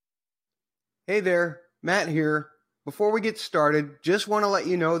Hey there, Matt here. Before we get started, just want to let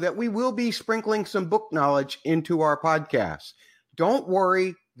you know that we will be sprinkling some book knowledge into our podcast. Don't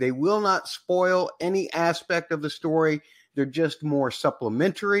worry, they will not spoil any aspect of the story. They're just more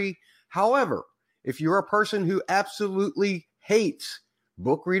supplementary. However, if you're a person who absolutely hates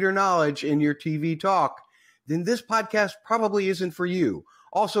book reader knowledge in your TV talk, then this podcast probably isn't for you.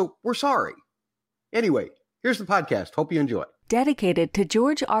 Also, we're sorry. Anyway, here's the podcast. Hope you enjoy. Dedicated to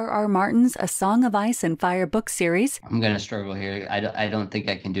George R.R. Martin's A Song of Ice and Fire book series. I'm going to struggle here. I don't think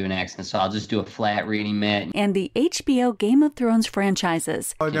I can do an accent, so I'll just do a flat reading, Matt. And the HBO Game of Thrones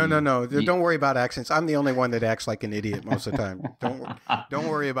franchises. Oh, no. Don't worry about accents. I'm the only one that acts like an idiot most of the time. Don't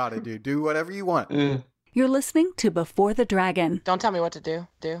worry about it, dude. Do whatever you want. You're listening to Before the Dragon. Don't tell me what to do.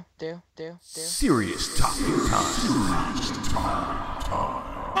 Do. Serious talking time.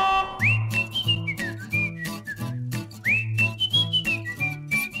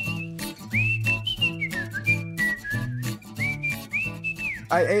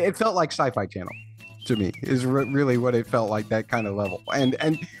 It felt like Sci-Fi Channel to me, is really what it felt like, that kind of level. And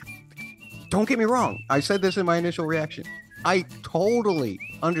don't get me wrong, I said this in my initial reaction. I totally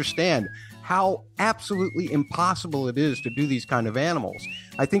understand how absolutely impossible it is to do these kind of animals.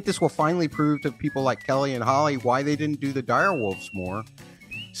 I think this will finally prove to people like Kelly and Holly why they didn't do the direwolves more,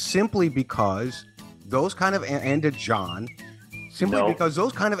 simply because those kind of, and to John, because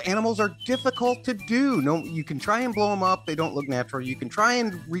those kind of animals are difficult to do. No, you can try and blow them up. They don't look natural. You can try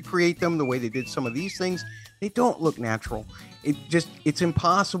and recreate them the way they did some of these things. They don't look natural. It's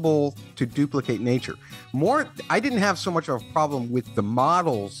impossible to duplicate nature. I didn't have so much of a problem with the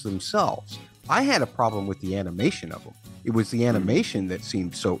models themselves. I had a problem with the animation of them. It was the animation that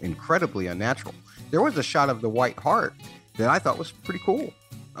seemed so incredibly unnatural. There was a shot of the White Hart that I thought was pretty cool.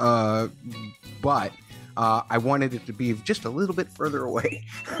 But I wanted it to be just a little bit further away.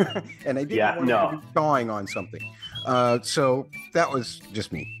 And I didn't want to be drawing on something. So that was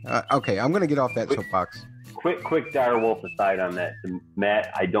just me. Okay, I'm going to get off that soapbox. Quick direwolf aside on that.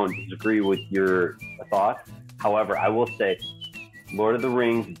 Matt, I don't disagree with your thoughts. However, I will say Lord of the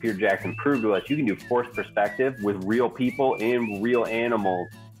Rings and Peter Jackson proved to us you can do forced perspective with real people and real animals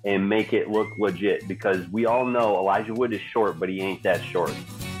and make it look legit, because we all know Elijah Wood is short, but he ain't that short.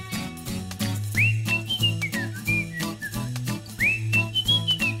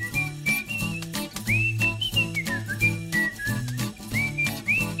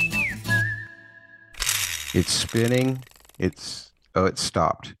 It's spinning. It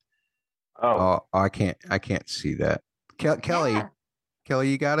stopped. I can't see that. Kelly,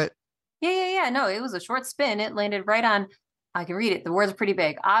 you got it? Yeah. No, it was a short spin. It landed right on. I can read it. The words are pretty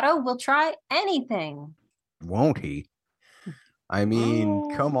big. Otto will try anything. Won't he? I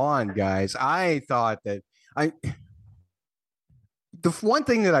mean, come on, guys. I thought that the one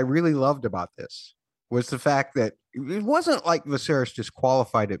thing that I really loved about this was the fact that it wasn't like Viserys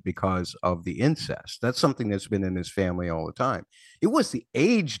disqualified it because of the incest. That's something that's been in his family all the time. It was the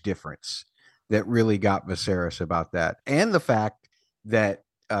age difference that really got Viserys about that. And the fact that,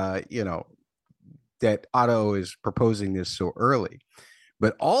 that Otto is proposing this so early.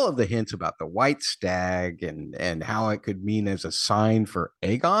 But all of the hints about the white stag and how it could mean as a sign for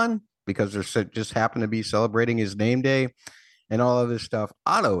Aegon, because they're just happen to be celebrating his name day, and all of this stuff.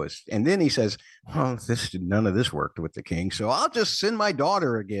 Otto is, and then he says, "Well, none of this worked with the king, so I'll just send my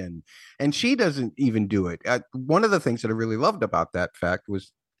daughter again." And she doesn't even do it. One of the things that I really loved about that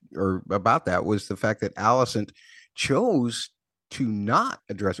was the fact that Alicent chose to not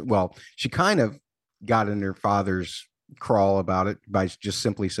address it. Well, she kind of got in her father's crawl about it by just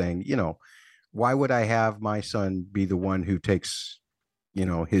simply saying, why would I have my son be the one who takes,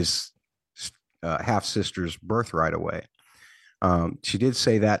 his half sister's birthright away? She did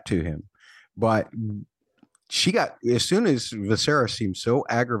say that to him, but she got, as soon as Viserys seemed so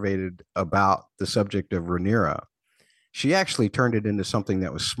aggravated about the subject of Rhaenyra, she actually turned it into something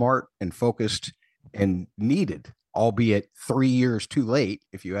that was smart and focused and needed, albeit 3 years too late,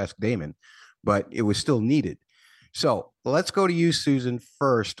 if you ask Damon, but it was still needed. So let's go to you, Susan,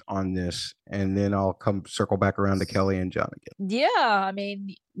 first on this, and then I'll circle back around to Kelly and John again. Yeah, I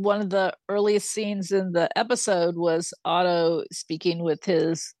mean, one of the earliest scenes in the episode was Otto speaking with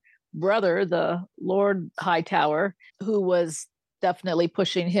his brother, the Lord Hightower, who was definitely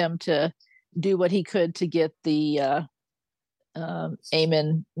pushing him to do what he could to get the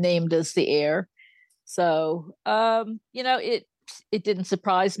Aemon named as the heir. So, it didn't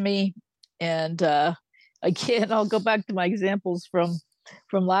surprise me. And again, I'll go back to my examples from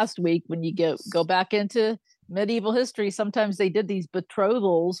last week. When you go back into medieval history, sometimes they did these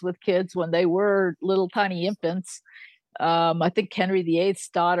betrothals with kids when they were little tiny infants. I think Henry VIII's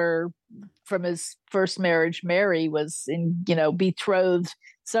daughter from his first marriage, Mary, was betrothed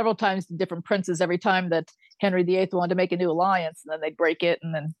several times to different princes. Every time that Henry VIII wanted to make a new alliance, and then they'd break it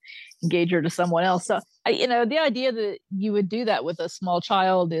and then engage her to someone else. So, the idea that you would do that with a small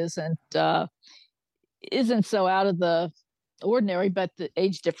child isn't so out of the ordinary, but the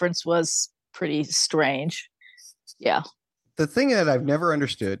age difference was pretty strange. Yeah. The thing that I've never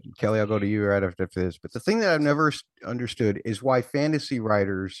understood, Kelly, I'll go to you right after this, but the thing that I've never understood is why fantasy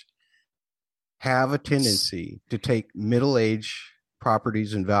writers have a tendency to take middle-aged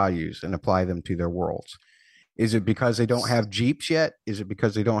properties and values and apply them to their worlds. Is it because they don't have Jeeps yet? Is it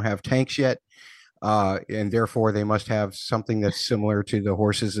because they don't have tanks yet? And therefore they must have something that's similar to the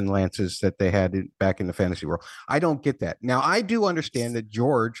horses and lances that they had back in the fantasy world. I don't get that. Now, I do understand that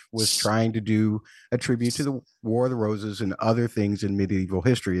George was trying to do a tribute to the War of the Roses and other things in medieval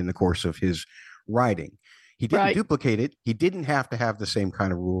history in the course of his writing. He didn't duplicate it. He didn't have to have the same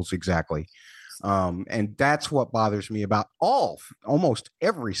kind of rules exactly. And that's what bothers me about almost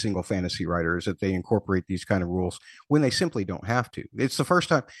every single fantasy writer, is that they incorporate these kind of rules when they simply don't have to. It's the first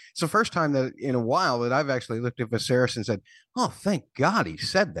time that in a while that I've actually looked at Viserys and said, "Oh, thank God he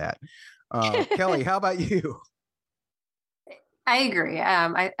said that." Kelly, how about you? I agree.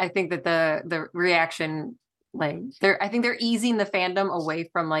 I think that the reaction, I think they're easing the fandom away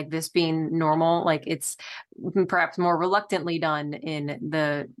from this being normal. It's perhaps more reluctantly done in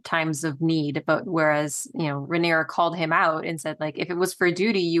the times of need. But whereas, Rhaenyra called him out and said, if it was for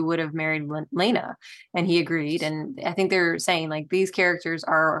duty, you would have married Laena. And he agreed. And I think they're saying these characters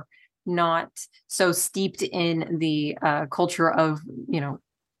are not so steeped in the culture of,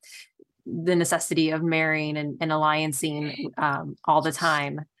 the necessity of marrying and alliancing all the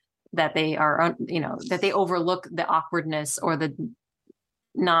time, that they are, that they overlook the awkwardness or the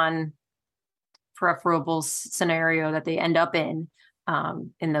non-preferable scenario that they end up in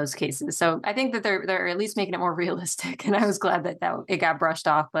those cases. So I think that they're at least making it more realistic, and I was glad that it got brushed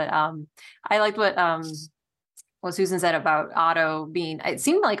off. But I liked what Susan said about Otto being. It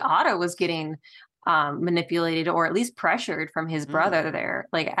seemed like Otto was getting manipulated or at least pressured from his brother there.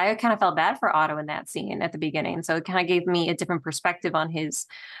 I kind of felt bad for Otto in that scene at the beginning. So it kind of gave me a different perspective on his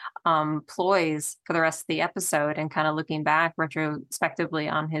ploys for the rest of the episode, and kind of looking back retrospectively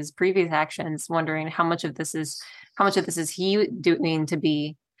on his previous actions, wondering how much of this is he doing to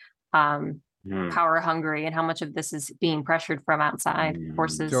be power hungry, and how much of this is being pressured from outside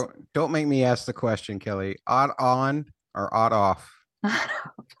forces. Don't make me ask the question, Kelly. Odd on or odd off?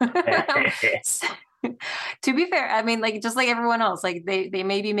 To be fair, I mean, just like everyone else, they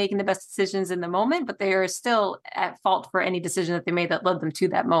may be making the best decisions in the moment, but they are still at fault for any decision that they made that led them to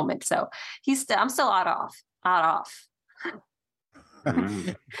that moment. So I'm still odd off.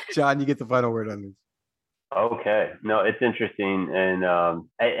 John, you get the final word on this. Okay. No, it's interesting. And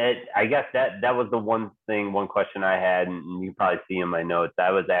I guess that was the one question I had, and you probably see in my notes.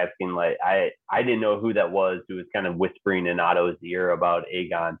 I was asking, I didn't know who that was who was kind of whispering in Otto's ear about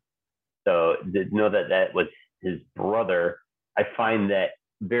Aegon. So to know that was his brother, I find that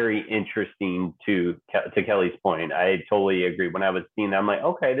very interesting to Kelly's point. I totally agree. When I was seeing that, I'm like,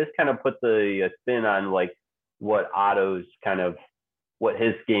 okay, this kind of puts a spin on what Otto's what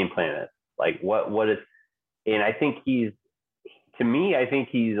his game plan is. What is, and I think he's a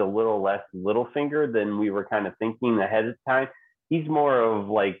little less Littlefinger than we were kind of thinking ahead of time. He's more of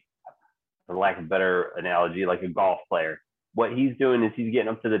for lack of a better analogy, a golf player. What he's doing is he's getting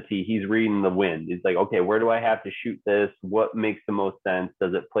up to the tee. He's reading the wind. He's like, okay, where do I have to shoot this? What makes the most sense?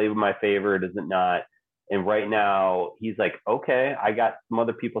 Does it play with my favor? Does it not? And right now he's like, okay, I got some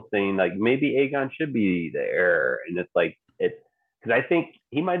other people saying maybe Aegon should be the heir. And it's because I think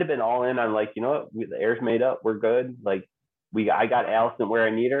he might have been all in on you know what, the heir's made up. We're good. I got Alicent where I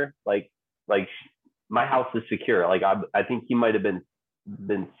need her. My house is secure. I think he might have been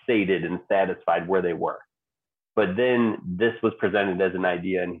sated and satisfied where they were. But then this was presented as an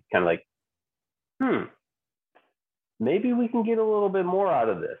idea, and he's kind of maybe we can get a little bit more out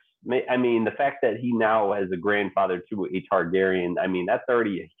of this. I mean, the fact that he now has a grandfather to a Targaryen, I mean, that's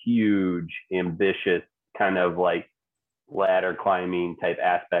already a huge, ambitious kind of ladder climbing type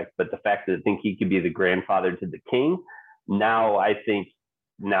aspect. But the fact that I think he could be the grandfather to the king, now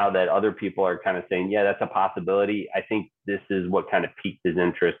that other people are kind of saying, yeah, that's a possibility, I think this is what kind of piqued his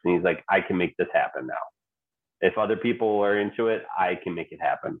interest. And he's like, I can make this happen now. If other people are into it, I can make it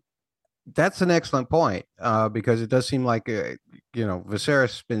happen. That's an excellent point, because it does seem like, Viserys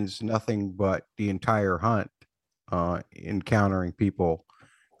spends nothing but the entire hunt encountering people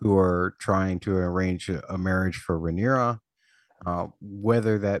who are trying to arrange a marriage for Rhaenyra.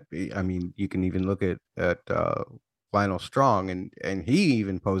 Whether that be, I mean, you can even look at Lionel Strong, and he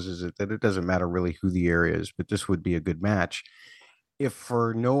even poses it that it doesn't matter really who the heir is, but this would be a good match, if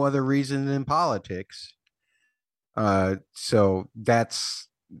for no other reason than politics. So that's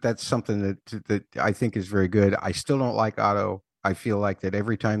something that I think is very good. I still don't like Otto. I feel like that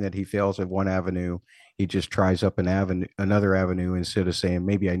every time that he fails at one avenue, he just tries up another avenue instead of saying,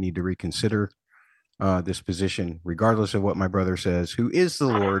 maybe I need to reconsider this position, regardless of what my brother says, who is the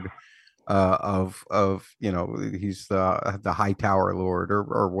Lord of he's the High Tower Lord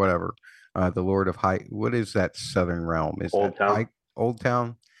or whatever, the Lord of High. What is that southern realm? Is Old that Town? Old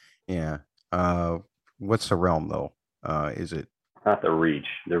Town? Yeah. What's the realm though? Is it not the Reach?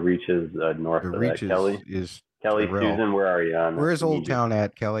 The Reach is north of that. Kelly is Kelly, Susan, where are you on? Where is Old Town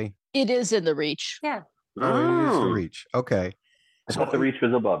at, Kelly? It is in the Reach. Yeah. Oh, it is the Reach. Okay. I thought the Reach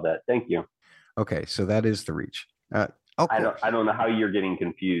was above that. Thank you. Okay, so that is the Reach. I don't know how you're getting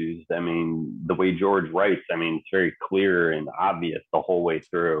confused. I mean, the way George writes, I mean, it's very clear and obvious the whole way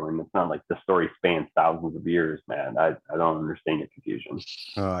through, and it's not like the story spans thousands of years, man. I don't understand your confusion.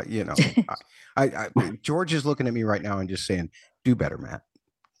 George is looking at me right now and just saying, "Do better, Matt.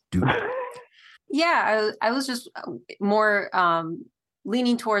 Do better." Yeah, I was just more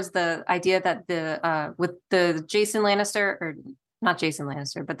leaning towards the idea that with the Jason Lannister, or not Jason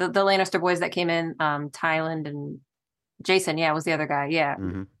Lannister, but the Lannister boys that came in, Tyland and Jason, was the other guy. Yeah.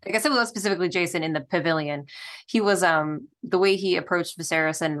 Mm-hmm. I guess it was specifically Jason in the pavilion. He was the way he approached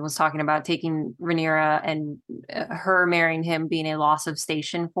Viserys and was talking about taking Rhaenyra and her marrying him being a loss of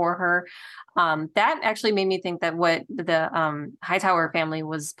station for her. That actually made me think that what the Hightower family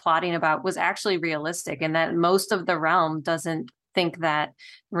was plotting about was actually realistic, and that most of the realm doesn't think that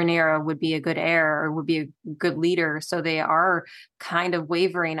Rhaenyra would be a good heir or would be a good leader. So they are kind of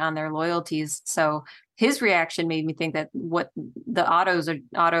wavering on their loyalties. So his reaction made me think that what the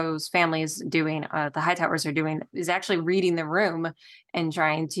Otto's family is doing, the Hightowers are doing, is actually reading the room and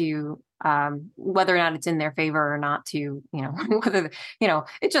trying to, whether or not it's in their favor or not, to, whether,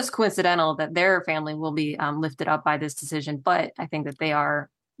 it's just coincidental that their family will be lifted up by this decision. But I think that they are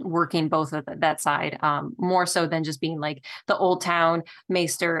working both of that side, more so than just being like the Old Town,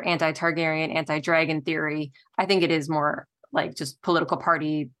 Maester, anti-Targaryen, anti-dragon theory. I think it is more like just political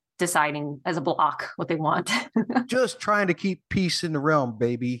party deciding as a block what they want. Just trying to keep peace in the realm,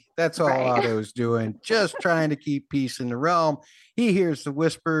 baby. That's all Right. Otto's doing. Just trying to keep peace in the realm. He hears the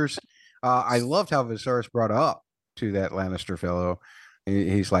whispers. I loved how Viserys brought up to that Lannister fellow.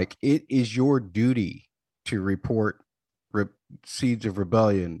 He's like, it is your duty to report seeds of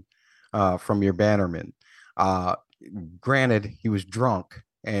rebellion from your bannermen. Granted, he was drunk,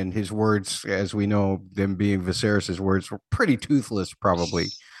 and his words, as we know, them being Viserys's words, were pretty toothless, probably.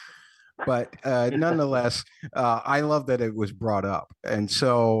 But nonetheless, I love that it was brought up. And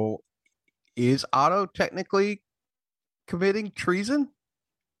so, is Otto technically committing treason?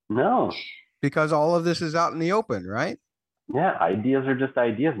 No, because all of this is out in the open, right? Yeah, ideas are just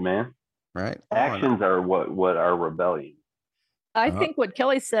ideas, man. Right. Actions are what are rebellion. I think what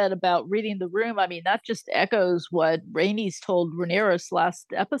Kelly said about reading the room, I mean, that just echoes what Rhaenys told Rhaenyra last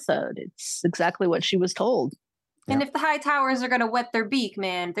episode. It's exactly what she was told. And if the High Towers are going to wet their beak,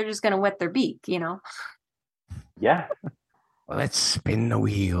 man, they're just going to wet their beak, Yeah. Let's spin the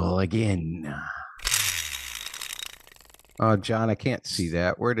wheel again. Oh, John, I can't see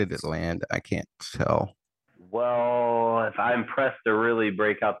that. Where did it land? I can't tell. Well, if I'm pressed to really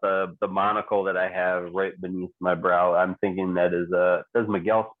break out the monocle that I have right beneath my brow, I'm thinking that does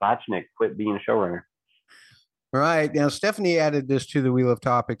Miguel Sapochnik quit being a showrunner? Right. Now, Stephanie added this to the Wheel of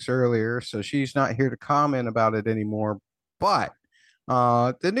Topics earlier, so she's not here to comment about it anymore. But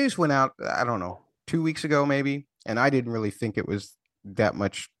the news went out, I don't know, 2 weeks ago maybe, and I didn't really think it was that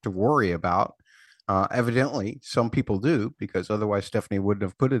much to worry about. Evidently, some people do, because otherwise Stephanie wouldn't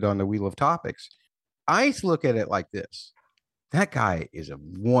have put it on the Wheel of Topics. I look at it like this. That guy is a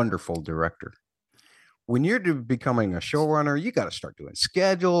wonderful director. When you're becoming a showrunner, you got to start doing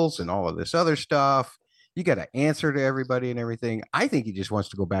schedules and all of this other stuff. You got to answer to everybody and everything. I think he just wants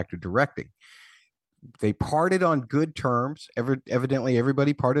to go back to directing. They parted on good terms. Evidently,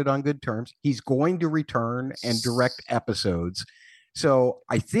 everybody parted on good terms. He's going to return and direct episodes. So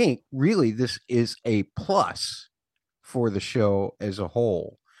I think really this is a plus for the show as a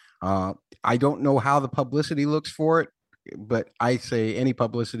whole. I don't know how the publicity looks for it, but I say any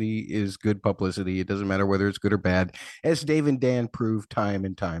publicity is good publicity. It doesn't matter whether it's good or bad, as Dave and Dan proved time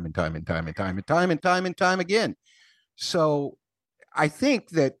and time again. So I think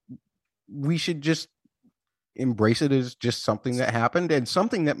that we should just embrace it as just something that happened and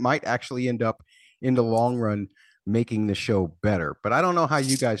something that might actually end up in the long run making the show better. But I don't know how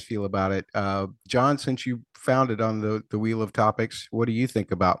you guys feel about it. John, since you found it on the Wheel of Topics, what do you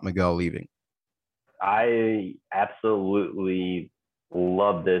think about Miguel leaving? I absolutely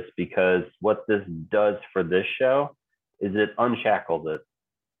love this because what this does for this show is it unshackles it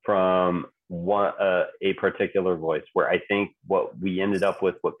from a particular voice, where I think what we ended up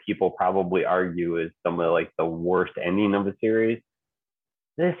with, what people probably argue is some of like the worst ending of the series.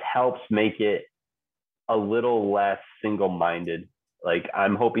 This helps make it a little less single-minded. Like,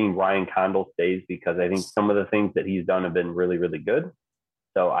 I'm hoping Ryan Condal stays because I think some of the things that he's done have been really, really good.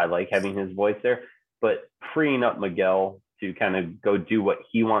 So I like having his voice there. But freeing up Miguel to kind of go do what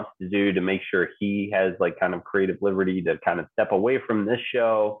he wants to do, to make sure he has like kind of creative liberty to kind of step away from this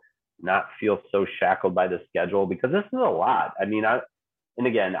show, not feel so shackled by the schedule, because this is a lot. I mean, I'm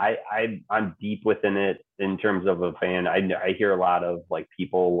deep within it in terms of a fan. I hear a lot of like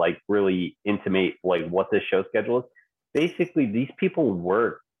people like really intimate like what this show schedule is. Basically, these people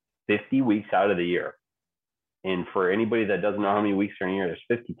work 50 weeks out of the year. And for anybody that doesn't know how many weeks are in a year,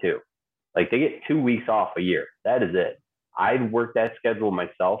 there's 52. Like, they get 2 weeks off a year. That is it. I've worked that schedule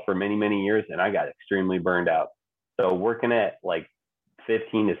myself for many, many years, and I got extremely burned out. So working at like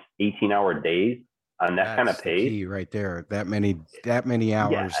 15 to 18-hour days on that kind of pace, key right there. That many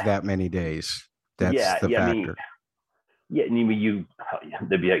hours, that many days. That's the factor. I mean,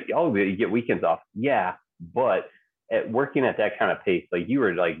 they'd be like, oh, you get weekends off. Yeah, but working at that kind of pace, like, you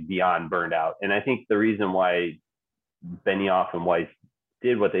were like beyond burned out. And I think the reason why Benioff and Weiss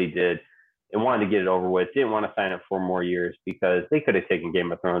did what they did and wanted to get it over with, didn't want to sign up for more years, because they could have taken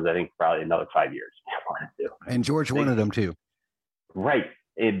Game of Thrones, I think, probably another 5 years. And George wanted them to. Right.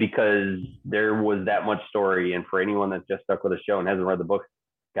 Because there was that much story. And for anyone that's just stuck with the show and hasn't read the books,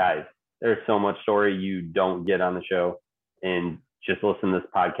 guys, there's so much story you don't get on the show. And just listen to this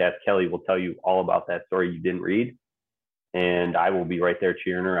podcast. Kelly will tell you all about that story you didn't read. And I will be right there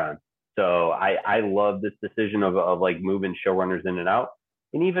cheering her on. So I love this decision of like moving showrunners in and out.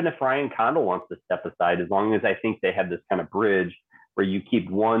 And even if Ryan Condal wants to step aside, as long as I think they have this kind of bridge where you keep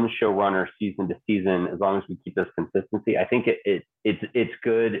one showrunner season to season, as long as we keep this consistency, I think it's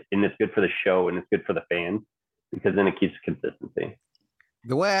good, and it's good for the show, and it's good for the fans, because then it keeps consistency.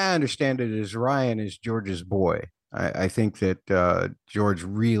 The way I understand it is Ryan is George's boy. I think that George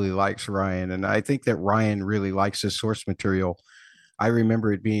really likes Ryan, and I think that Ryan really likes his source material. I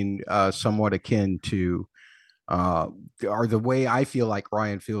remember it being somewhat akin to or the way I feel like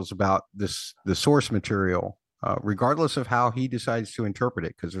Ryan feels about the source material, regardless of how he decides to interpret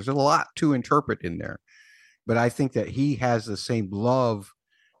it, because there's a lot to interpret in there. But I think that he has the same love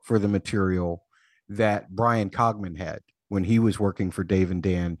for the material that Brian Cogman had when he was working for Dave and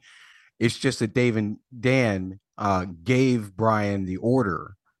Dan. It's just that Dave and Dan gave Brian the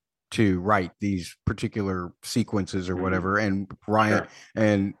order to write these particular sequences or whatever, and Brian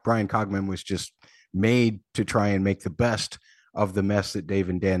Cogman was just made to try and make the best of the mess that Dave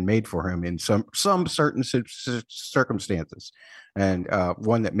and Dan made for him in some certain circumstances, and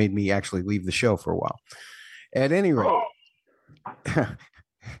one that made me actually leave the show for a while. At any rate,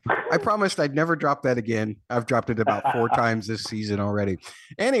 I promised I'd never drop that again. I've dropped it about 4 times this season already.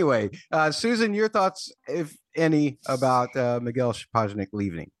 Anyway, Susan, your thoughts, if any, about Miguel Sapochnik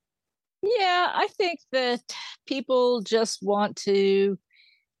leaving? Yeah, I think that people just want to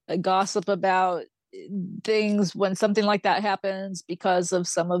gossip about things when something like that happens because of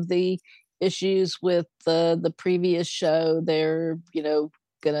some of the issues with the previous show. They're,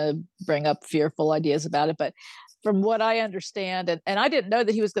 going to bring up fearful ideas about it. But from what I understand, and I didn't know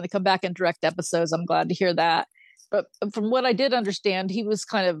that he was going to come back and direct episodes. I'm glad to hear that. But from what I did understand, he was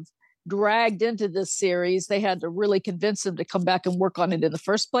kind of dragged into this series. They had to really convince him to come back and work on it in the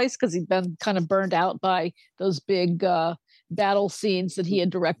first place, because he'd been kind of burned out by those big battle scenes that he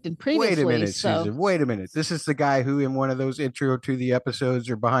had directed previously. Wait a minute, Susan. Wait a minute. This is the guy who, in one of those intro to the episodes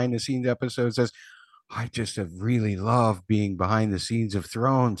or behind the scenes episodes, says, I just have really loved being behind the scenes of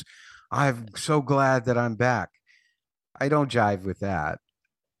Thrones. I'm so glad that I'm back. I don't jive with that.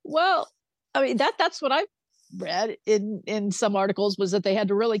 Well, I mean, that's what I read in some articles, was that they had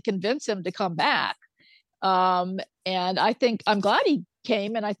to really convince him to come back. And I think I'm glad he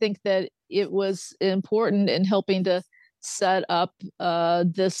came. And I think that it was important in helping to set up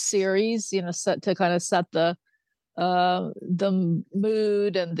this series, to kind of set the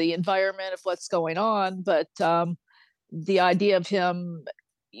mood and the environment of what's going on. But the idea of him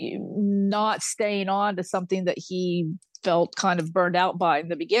not staying on to something that he felt kind of burned out by in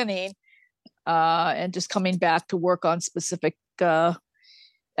the beginning, and just coming back to work on specific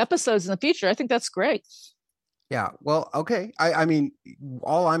episodes in the future, I think that's great. Yeah, well, okay. I mean,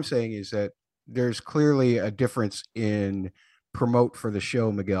 all I'm saying is that there's clearly a difference in promote for the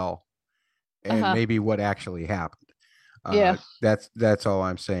show, Miguel, and maybe what actually happened. Yeah. That's all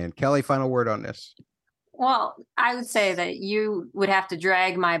I'm saying. Kelly, final word on this. Well, I would say that you would have to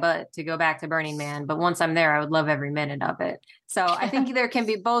drag my butt to go back to Burning Man, but once I'm there, I would love every minute of it. So I think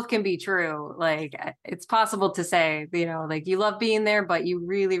both can be true. Like it's possible to say, like you love being there, but you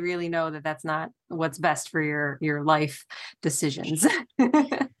really, really know that that's not what's best for your life decisions.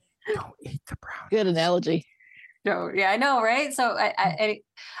 Don't eat the brown. Good analogy. No, yeah, I know, right? So I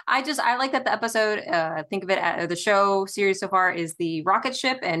like that the episode, think of it, the show series so far is the rocket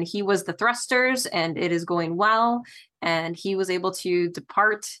ship, and he was the thrusters, and it is going well, and he was able to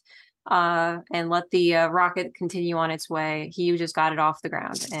depart and let the rocket continue on its way. He just got it off the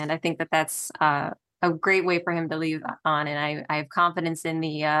ground, and I think that that's a great way for him to leave on, and I have confidence in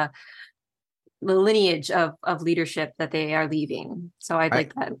the lineage of leadership that they are leaving. So I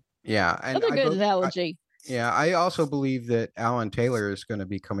like that. Yeah, and another good analogy. I also believe that Alan Taylor is going to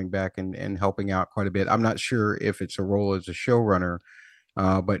be coming back and helping out quite a bit. I'm not sure if it's a role as a showrunner,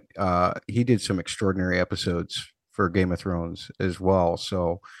 but he did some extraordinary episodes for Game of Thrones as well.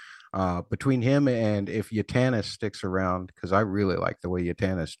 So between him and if Yatanis sticks around, because I really like the way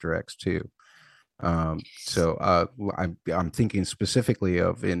Yatanis directs too. So I'm thinking specifically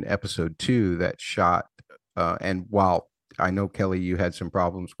of in episode 2 that shot, and while I know, Kelly, you had some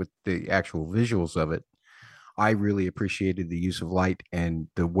problems with the actual visuals of it, I really appreciated the use of light and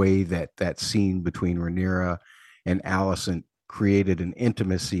the way that scene between Rhaenyra and Alicent created an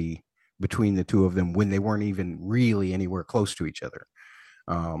intimacy between the two of them when they weren't even really anywhere close to each other.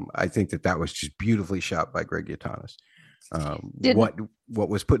 I think that was just beautifully shot by Greg Yatanis. What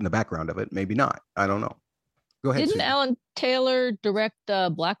was put in the background of it, maybe not. I don't know. Go ahead. Didn't Susan. Alan Taylor direct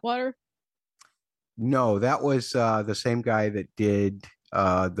Blackwater? No, that was the same guy that did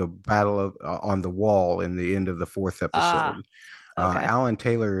the Battle of on the Wall in the end of the 4th episode. Okay. Alan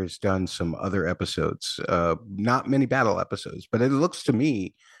Taylor has done some other episodes, not many battle episodes, but it looks to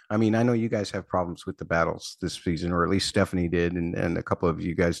me, I mean, I know you guys have problems with the battles this season, or at least Stephanie did, and a couple of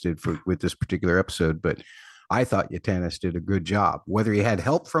you guys did with this particular episode, but I thought Yatanis did a good job. Whether he had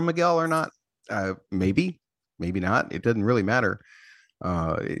help from Miguel or not, maybe not. It doesn't really matter.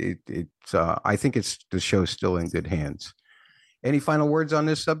 I think the show's still in good hands. Any final words on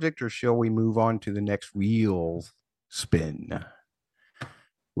this subject, or shall we move on to the next wheel spin?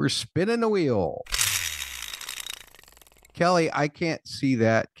 We're spinning the wheel. Kelly, I can't see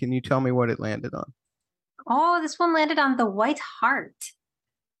that. Can you tell me what it landed on? Oh, this one landed on the White Hart.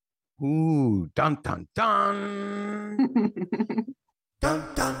 Ooh, dun dun dun. Dun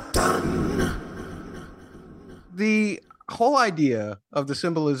dun dun. The whole idea of the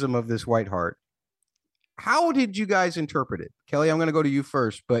symbolism of this white heart, how did you guys interpret it? Kelly, I'm going to go to you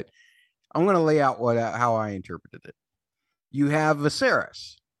first, but I'm going to lay out how I interpreted it. You have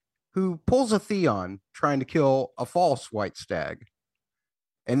Viserys, who pulls a Theon trying to kill a false white stag.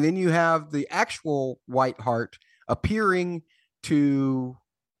 And then you have the actual white heart appearing to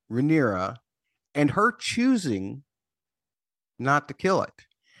Rhaenyra and her choosing not to kill it.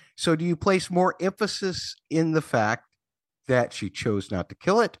 So do you place more emphasis in the fact that she chose not to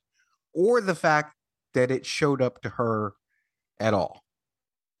kill it, or the fact that it showed up to her at all?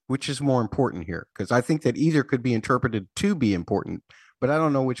 Which is more important here? Because I think that either could be interpreted to be important, but I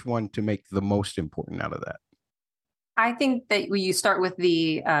don't know which one to make the most important out of that. I think that you start with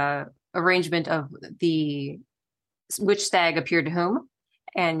the arrangement of which stag appeared to whom.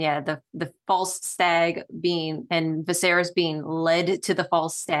 And yeah, the false stag and Viserys being led to the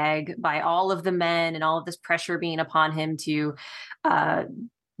false stag by all of the men and all of this pressure being upon him to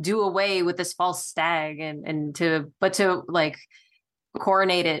do away with this false stag and to like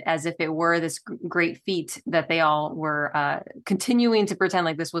coronate it as if it were this great feat that they all were continuing to pretend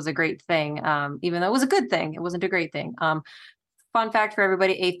like this was a great thing, even though it was a good thing. It wasn't a great thing. Fun fact for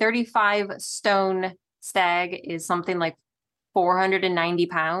everybody, a 35 stone stag is something like 490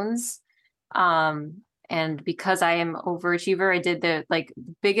 pounds. And because I am overachiever, I did the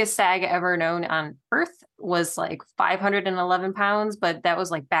biggest stag ever known on Earth was like 511 pounds, but that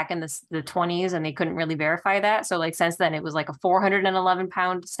was like back in the 20s and they couldn't really verify that. So like since then it was like a 411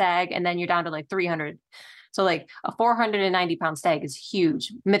 pound stag, and then you're down to like 300. So like a 490 pound stag is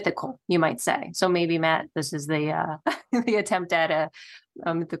huge, mythical, you might say. So maybe, Matt, this is the the attempt at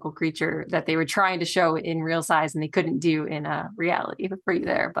a mythical creature that they were trying to show in real size and they couldn't do in reality for you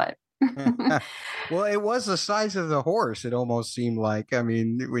there, but. Well, it was the size of the horse. It almost seemed like, I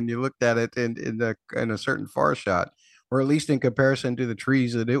mean, when you looked at it in a certain far shot, or at least in comparison to the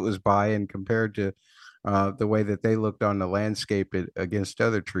trees that it was by, and compared to the way that they looked on the landscape against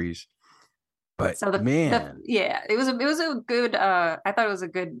other trees. But So it was a good. I thought it was a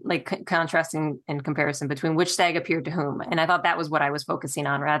good like contrasting and comparison between which stag appeared to whom, and I thought that was what I was focusing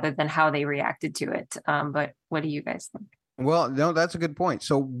on rather than how they reacted to it. But what do you guys think? Well, no, that's a good point.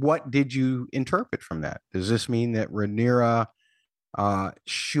 So, what did you interpret from that? Does this mean that Rhaenyra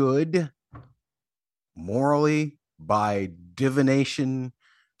should morally, by divination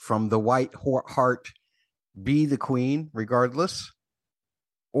from the White Hart, be the queen regardless?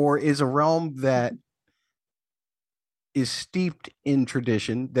 Or is a realm that is steeped in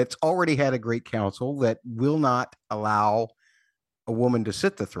tradition, that's already had a great council, that will not allow a woman to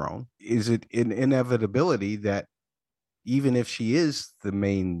sit the throne? Is it an inevitability that even if she is the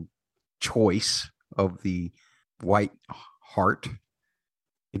main choice of the White Hart,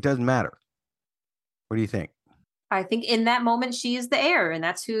 it doesn't matter? What do you think? I think in that moment she is the heir, and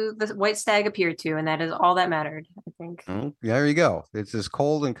that's who the white stag appeared to, and that is all that mattered, I think. There you go. It's as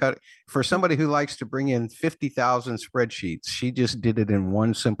cold and cut. For somebody who likes to bring in 50,000 spreadsheets, she just did it in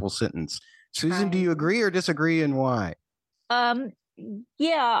one simple sentence. Susan, do you agree or disagree, and why?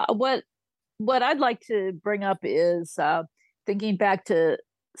 Yeah, what I'd like to bring up is thinking back to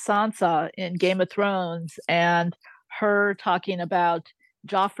Sansa in Game of Thrones and her talking about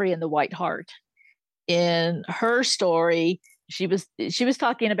Joffrey and the White Hart. In her story, she was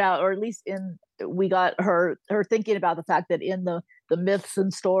talking about, or at least we got her thinking about the fact that in the myths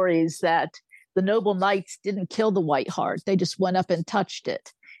and stories that the noble knights didn't kill the White Hart. They just went up and touched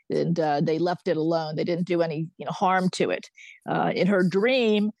it, and they left it alone. They didn't do any harm to it. In her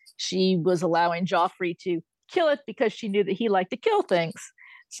dream, she was allowing Joffrey to kill it because she knew that he liked to kill things.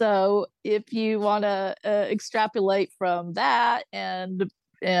 So if you want to extrapolate from that and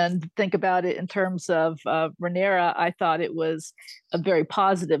think about it in terms of Rhaenyra, I thought it was a very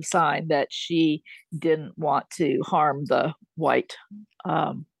positive sign that she didn't want to harm the White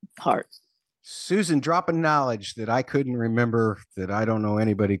Hart. Susan, dropping knowledge that I couldn't remember, that I don't know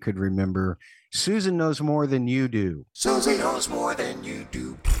anybody could remember. Susan knows more than you do. Susie knows more than you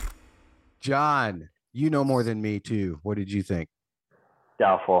do. John, you know more than me too. What did you think?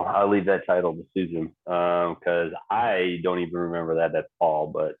 Doubtful. I'll leave that title to Susan because I don't even remember that at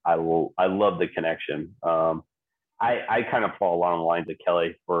all. But I love the connection. I kind of fall along the lines of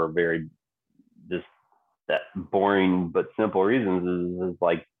Kelly for very just that boring but simple reasons. Is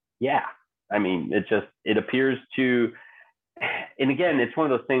like, yeah. I mean, it appears to, and again, it's one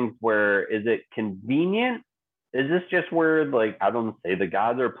of those things where, is it convenient? Is this just where, like, I don't say the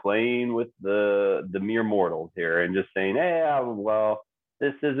gods are playing with the mere mortals here and just saying, hey, well,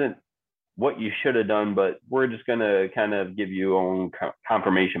 this isn't what you should have done, but we're just going to kind of give you own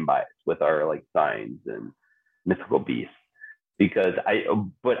confirmation bias with our like signs and mythical beasts.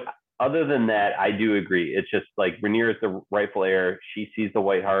 But other than that, I do agree. It's just like Rhaenyra is the rightful heir. She sees the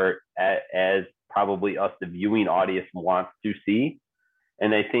White Hart as probably us, the viewing audience, wants to see.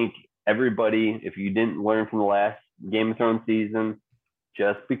 And I think everybody, if you didn't learn from the last Game of Thrones season,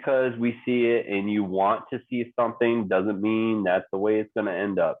 just because we see it and you want to see something doesn't mean that's the way it's going to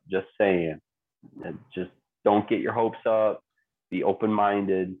end up. Just saying. Just don't get your hopes up. Be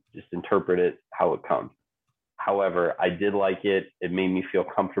open-minded. Just interpret it how it comes. However, I did like it. It made me feel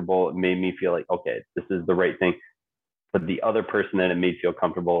comfortable. It made me feel like, okay, this is the right thing. But the other person that it made feel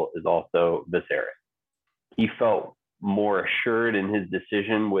comfortable is also Viserys. He felt more assured in his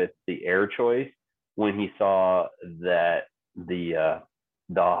decision with the heir choice when he saw that the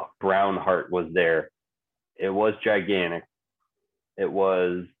brown heart was there. It was gigantic. It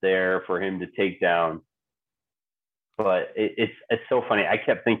was there for him to take down. But it's so funny. I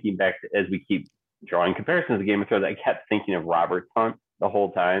kept thinking back as we keep drawing comparisons to Game of Thrones. I kept thinking of Robert's Hunt the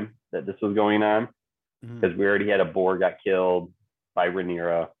whole time that this was going on, because we already had a boar got killed by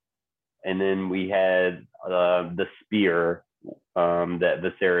Rhaenyra, and then we had the spear that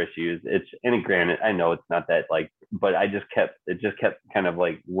Viserys used. And granted, I know it's not that like, but it just kept kind of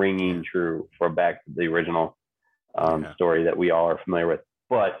like ringing true for back to the original story that we all are familiar with.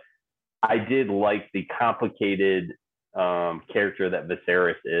 But I did like the complicated character that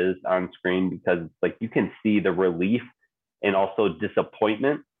Viserys is on screen, because like you can see the relief and also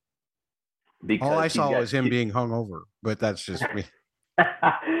disappointment. Because all I saw was him being hungover, but that's just me.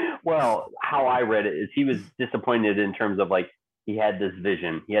 Well, how I read it is he was disappointed in terms of like, he had this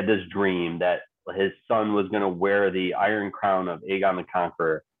vision, he had this dream that his son was going to wear the Iron Crown of Aegon the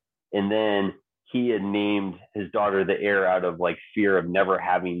Conqueror, and then he had named his daughter the heir out of like fear of never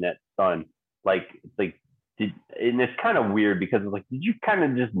having that son. And it's kind of weird because it's like, did you kind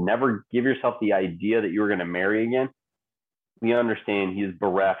of just never give yourself the idea that you were going to marry again? We understand he's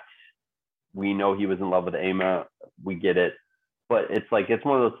bereft. We know he was in love with Aemma. We get it. But it's like, it's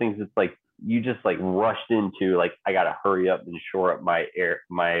one of those things. It's like, you just like rushed into like I gotta hurry up and shore up my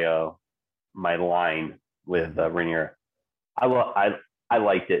line with Rhaenyra. I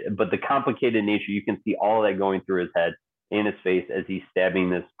liked it, but the complicated nature, you can see all that going through his head and his face as he's stabbing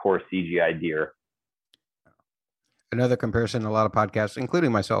this poor CGI deer. Another comparison a lot of podcasts,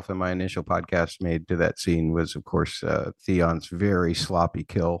 including myself in my initial podcast, made to that scene was, of course, Theon's very sloppy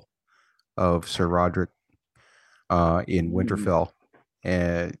kill of Sir Roderick in Winterfell.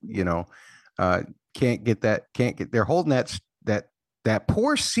 And, they're holding that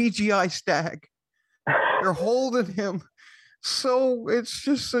poor CGI stag. They're holding him. So it's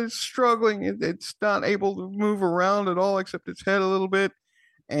struggling. It's not able to move around at all, except its head a little bit.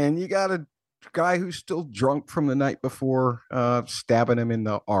 And you got a guy who's still drunk from the night before, stabbing him in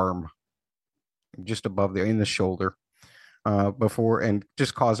the arm, just above there, in the shoulder, before, and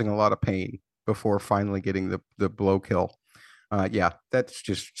just causing a lot of pain before finally getting the blow kill. That's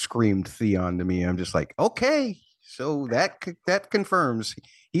just screamed Theon to me. I'm just like, okay, so that confirms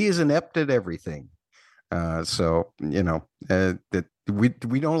he is inept at everything. That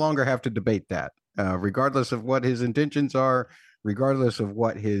we no longer have to debate that, regardless of what his intentions are, regardless of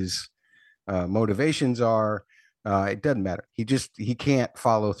what his motivations are. It doesn't matter. He can't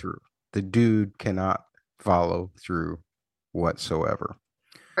follow through. The dude cannot follow through whatsoever.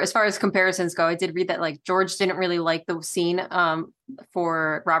 As far as comparisons go, I did read that like George didn't really like the scene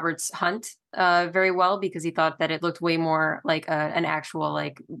for Robert's hunt very well, because he thought that it looked way more like an actual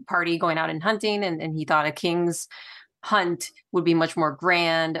like party going out and hunting, and he thought a king's hunt would be much more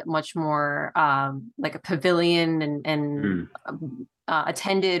grand, much more like a pavilion and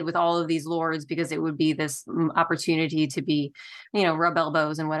attended with all of these lords, because it would be this opportunity to be, rub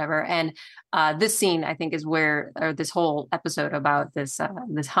elbows and whatever. And this scene, I think, is where, or this whole episode about this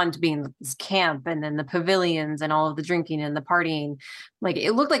hunt being this camp, and then the pavilions and all of the drinking and the partying, like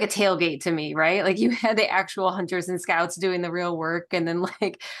it looked like a tailgate to me, right? Like you had the actual hunters and scouts doing the real work, and then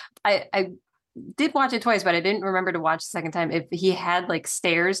like I did watch it twice, but I didn't remember to watch the second time if he had like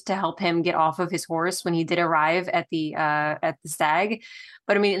stairs to help him get off of his horse when he did arrive at the stag.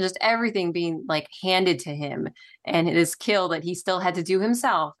 But I mean, just everything being like handed to him, and his kill that he still had to do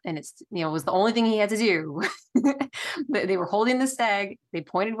himself, and it's was the only thing he had to do. They were holding the stag, they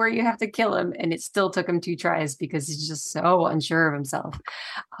pointed where you have to kill him, and it still took him 2 tries because he's just so unsure of himself.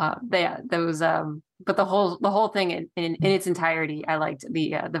 But the whole thing in its entirety, I liked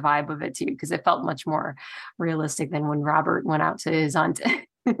the vibe of it too, because it felt much more realistic than when Robert went out to his hunt.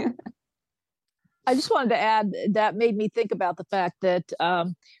 I just wanted to add that made me think about the fact that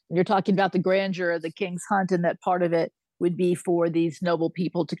when you're talking about the grandeur of the King's Hunt, and that part of it would be for these noble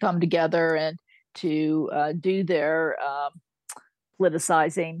people to come together and to do their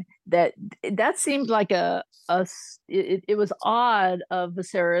politicizing, that seemed like it was odd of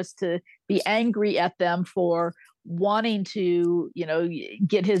Viserys to be angry at them for wanting to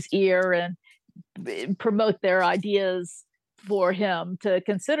get his ear and promote their ideas for him to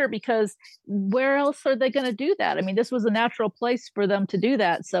consider, because where else are they going to do that? I mean, this was a natural place for them to do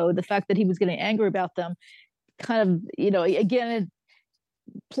that. So the fact that he was getting angry about them kind of, again, it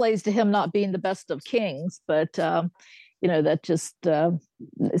plays to him not being the best of kings, but that just it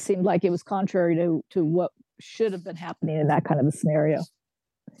seemed like it was contrary to what should have been happening in that kind of a scenario.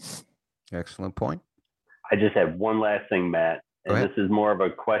 Excellent point. I just have one last thing, Matt. And this is more of a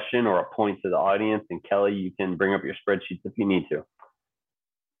question or a point to the audience. And Kelly, you can bring up your spreadsheets if you need to.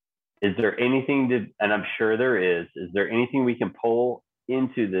 Is there anything and I'm sure there is there anything we can pull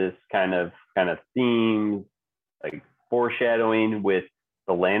into this kind of theme, like foreshadowing with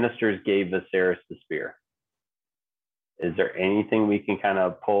the Lannisters gave Viserys the spear? Is there anything we can kind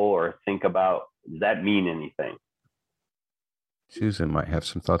of pull or think about? Does that mean anything? Susan might have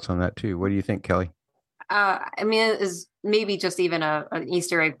some thoughts on that too. What do you think, Kelly? I mean, it is maybe just even an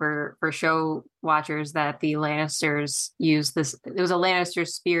Easter egg for show watchers that the Lannisters used this. It was a Lannister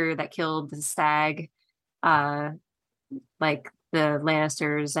spear that killed the stag, like the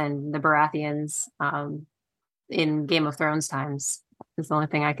Lannisters and the Baratheons in Game of Thrones times. Is the only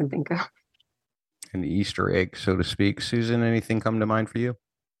thing I can think of. An Easter egg, so to speak. Susan, anything come to mind for you?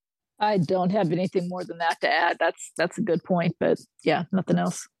 I don't have anything more than that to add. That's a good point, but yeah, nothing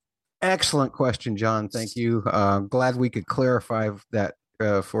else. Excellent question, John. Thank you. Glad we could clarify that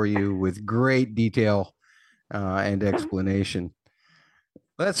for you with great detail and explanation.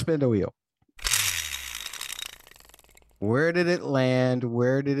 Let's spin the wheel. Where did it land?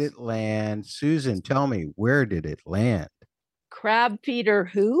 Where did it land? Susan, tell me, where did it land? Crab feeder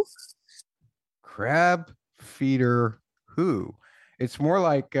who? Crab feeder who? It's more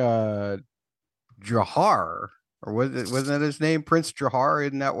like Jahar or wasn't that his name? Prince Drahar?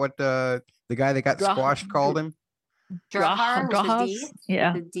 Isn't that what the guy that got squashed called him? Drahar with the D.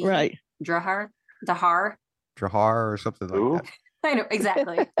 Yeah, with the D. right. Dahar, Drahar or something Who? like that. I know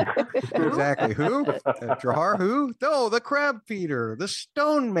exactly. Exactly. Who? Drahar who? No, the crab feeder, the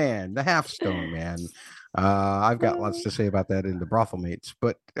stone man, the half stone man. I've got lots to say about that in the brothel mates,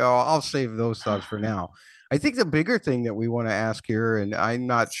 but I'll save those thoughts for now. I think the bigger thing that we want to ask here, and I'm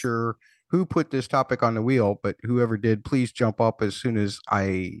not sure who put this topic on the wheel, but whoever did, please jump up as soon as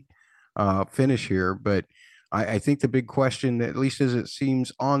I finish here. But I think the big question, at least as it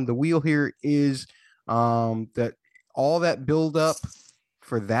seems on the wheel here, is that all that build up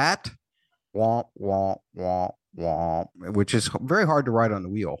for that, womp, womp, womp, womp, which is very hard to write on the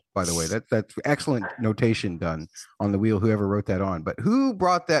wheel, by the way. That's excellent notation done on the wheel, whoever wrote that on. But who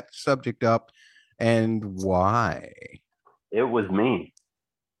brought that subject up and why? It was me.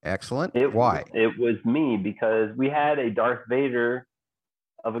 Excellent. Why? It was me because we had a Darth Vader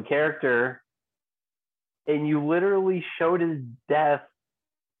of a character, and you literally showed his death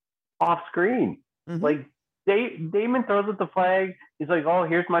off screen. Mhm. Like Damon throws up the flag. He's like, "Oh,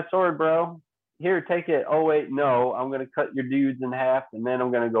 here's my sword, bro. Here, take it. Oh wait, no, I'm gonna cut your dudes in half, and then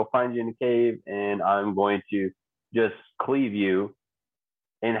I'm gonna go find you in a cave, and I'm going to just cleave you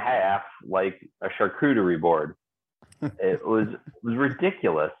in half like a charcuterie board." It was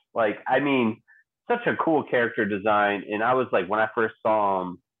ridiculous. Like, I mean, such a cool character design. And I was like, when I first saw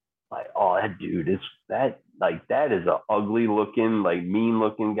him, like, oh, that dude is that is a ugly looking, like mean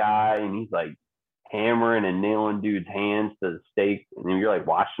looking guy, and he's like hammering and nailing dudes' hands to the stake, and then you're like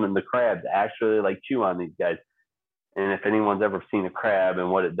watching them. The crabs actually like chew on these guys. And if anyone's ever seen a crab and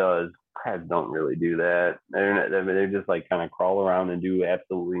what it does, crabs don't really do that. They're just like kind of crawl around and do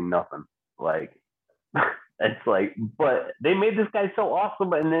absolutely nothing. Like, it's like, but they made this guy so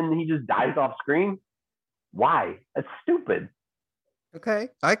awesome, and then he just dies off screen. Why? That's stupid. Okay,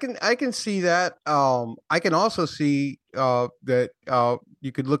 I can see that. I can also see that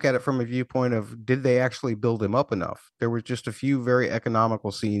you could look at it from a viewpoint of, did they actually build him up enough? There were just a few very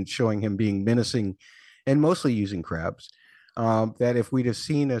economical scenes showing him being menacing and mostly using crabs. That if we'd have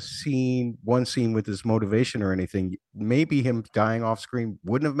seen one scene with his motivation or anything, maybe him dying off screen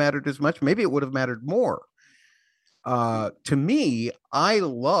wouldn't have mattered as much. Maybe it would have mattered more. To me, I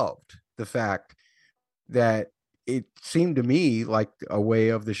loved the fact that it seemed to me like a way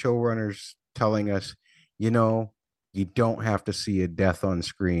of the showrunners telling us, you don't have to see a death on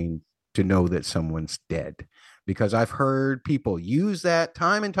screen to know that someone's dead. Because I've heard people use that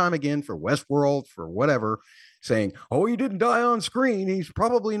time and time again for Westworld, for whatever, saying, oh, he didn't die on screen, he's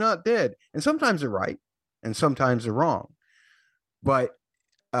probably not dead. And sometimes they're right, and sometimes they're wrong. But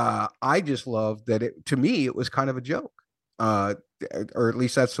I just love that to me, it was kind of a joke. Or at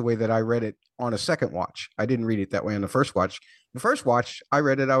least that's the way that I read it on a second watch. I didn't read it that way on the first watch. The first watch, I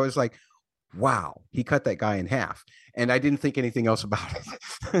read it, I was like, wow, he cut that guy in half. And I didn't think anything else about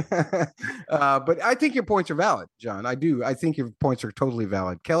it. But I think your points are valid, John. I do. I think your points are totally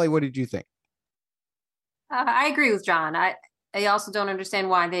valid. Kelly, what did you think? I agree with John. I also don't understand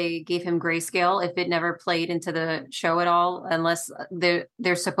why they gave him grayscale if it never played into the show at all, unless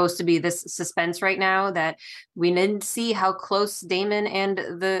there's supposed to be this suspense right now that we didn't see how close Damon and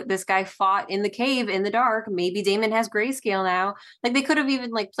this guy fought in the cave in the dark. Maybe Damon has grayscale now. Like, they could have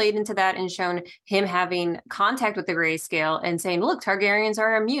even like played into that and shown him having contact with the grayscale and saying, look, Targaryens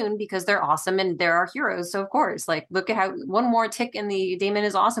are immune because they're awesome and they're our heroes. So of course, like, look at how one more tick in the Damon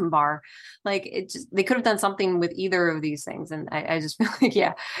is awesome bar. Like, they could have done something with either of these things. And I just feel like,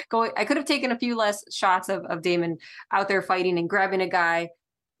 I could have taken a few less shots of Damon out there fighting and grabbing a guy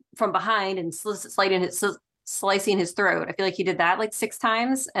from behind and slicing his throat. I feel like he did that like 6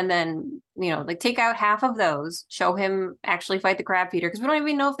 times. And then, like, take out half of those, show him actually fight the crab feeder. Because we don't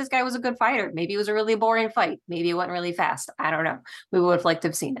even know if this guy was a good fighter. Maybe it was a really boring fight. Maybe it went really fast. I don't know. We would have liked to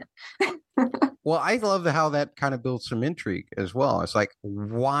have seen it. Well, I love how that kind of builds some intrigue as well. It's like,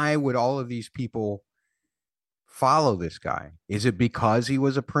 why would all of these people follow this guy? Is it because he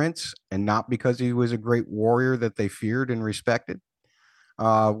was a prince and not because he was a great warrior that they feared and respected?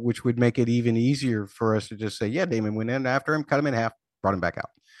 Which would make it even easier for us to just say, yeah, Damon went in after him, cut him in half, brought him back out.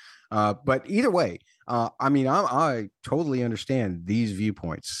 But either way, I totally understand these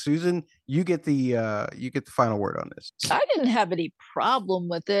viewpoints. Susan, you get the final word on this. I didn't have any problem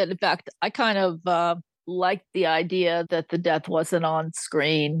with it. In fact, I kind of liked the idea that the death wasn't on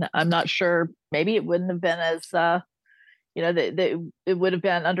screen. I'm not sure. Maybe it wouldn't have been as, it would have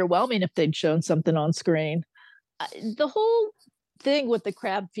been underwhelming if they'd shown something on screen. The whole thing with the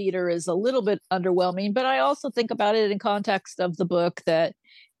crab feeder is a little bit underwhelming, but I also think about it in context of the book that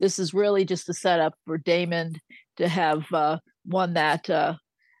this is really just a setup for Damon to have won that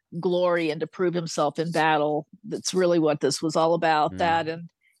glory and to prove himself in battle. That's really what this was all about. That and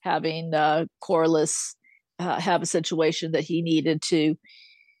having Corlys have a situation that he needed to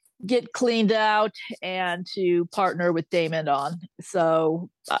get cleaned out and to partner with Daemon on. So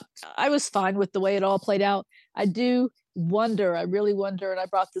I was fine with the way it all played out. I do wonder, I really wonder, and I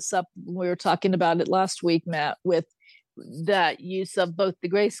brought this up when we were talking about it last week, Matt, with that use of both the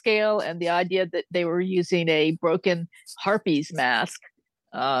grayscale and the idea that they were using a broken Harpies mask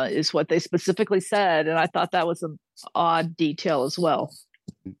is what they specifically said. And I thought that was an odd detail as well.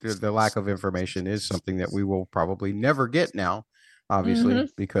 The lack of information is something that we will probably never get now, obviously,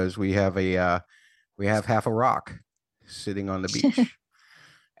 because we have half a rock sitting on the beach.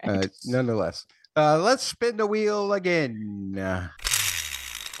 Right. Nonetheless, let's spin the wheel again.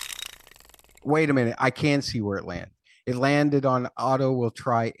 Wait a minute. I can see where it landed. It landed on Otto will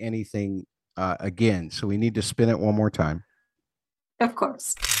try anything again. So we need to spin it one more time. Of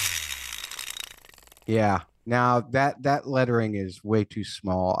course. Yeah. Now that lettering is way too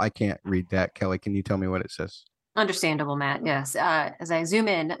small. I can't read that. Kelly, can you tell me what it says? Understandable, Matt. Yes. As I zoom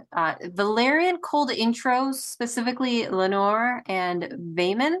in, Valerian cold intros, specifically Lenore and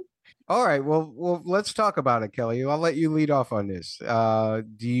Vaemon. All right. Well, let's talk about it, Kelly. I'll let you lead off on this. Do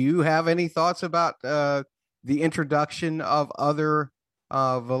you have any thoughts about the introduction of other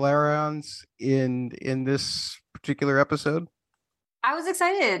Valerians in this particular episode? I was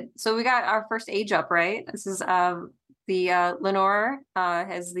excited. So we got our first age up, right? This is the Lenore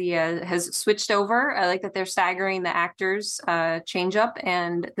has switched over. I like that they're staggering the actors change up,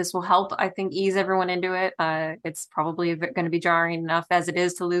 and this will help, I think, ease everyone into it. It's probably going to be jarring enough as it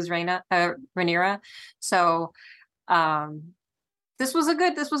is to lose Rhaenyra. So this was a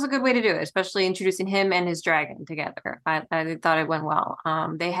good way to do it, especially introducing him and his dragon together. I thought it went well.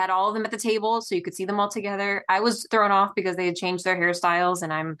 They had all of them at the table, so you could see them all together. I was thrown off because they had changed their hairstyles,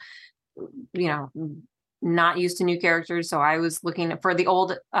 and I'm, not used to new characters, so I was looking for the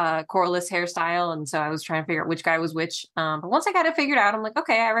old Corlys hairstyle, and so I was trying to figure out which guy was which. But once I got it figured out, I'm like,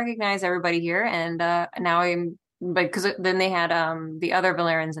 okay, I recognize everybody here, and now because then they had the other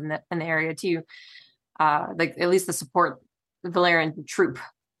Valerians in the area too, like at least the support. The Valerian troop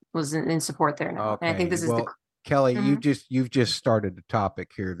was in support there now. Okay. And I think this is Kelly, you've just started a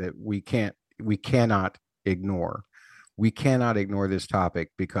topic here that we cannot ignore. We cannot ignore this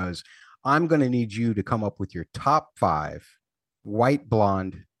topic because I'm going to need you to come up with your top 5 white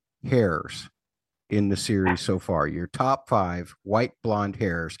blonde hairs in the series so far. Your top 5 white blonde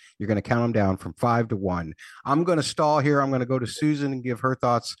hairs. You're going to count them down from 5 to 1. I'm going to stall here. I'm going to go to Susan and give her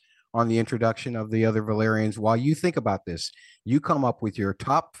thoughts on the introduction of the other Valerians. While you think about this, you come up with your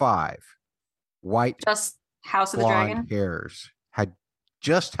top 5 white just House of the Dragon hairs.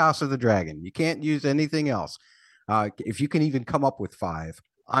 Just House of the Dragon. You can't use anything else. If you can even come up with 5,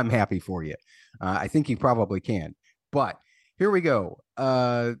 I'm happy for you. I think you probably can. But here we go.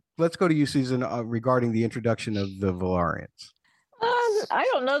 Let's go to you, Susan, regarding the introduction of the Valerians. I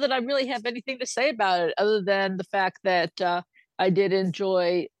don't know that I really have anything to say about it other than the fact that I did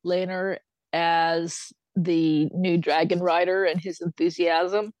enjoy Laenor as the new dragon rider and his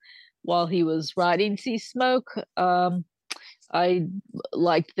enthusiasm while he was riding Sea Smoke. I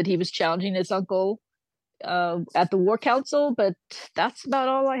liked that he was challenging his uncle at the War Council, but that's about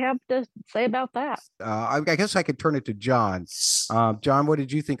all I have to say about that. I guess I could turn it to John. John, what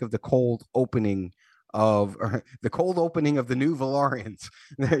did you think of the cold opening of the new Valerians?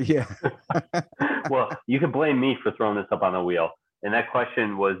 Yeah. Well, you can blame me for throwing this up on the wheel. And that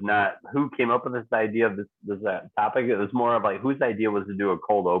question was not who came up with this idea of this topic. It was more of like whose idea was to do a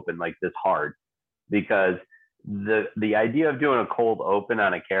cold open like this hard, because the idea of doing a cold open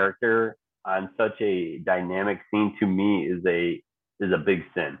on a character on such a dynamic scene to me is a big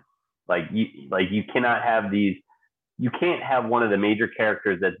sin. You cannot have these. You can't have one of the major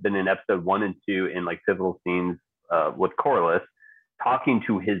characters that's been in episode 1 and 2 in like pivotal scenes with Corlys talking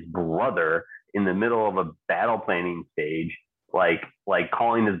to his brother in the middle of a battle planning stage, like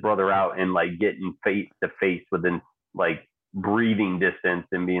calling his brother out and like getting face to face within like breathing distance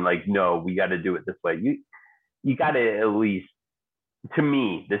and being like, no, we got to do it this way. You got to at least, to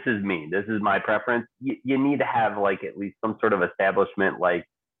me, this is my preference. You need to have like at least some sort of establishment, like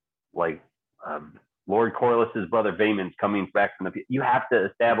Lord Corlys's brother Vaemon's coming back from the. You have to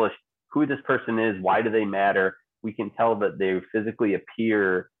establish who this person is. Why do they matter? We can tell that they physically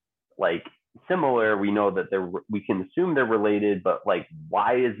appear like similar. We know that we can assume they're related, but like,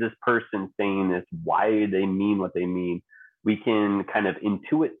 why is this person saying this? Why do they mean what they mean? We can kind of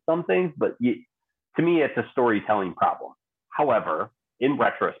intuit some things, but to me, it's a storytelling problem. However, in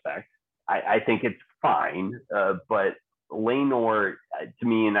retrospect, I think it's fine. But Laenor, to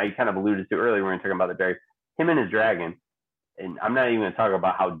me, and I kind of alluded to earlier when we were talking about the dragon, him and his dragon, and I'm not even going to talk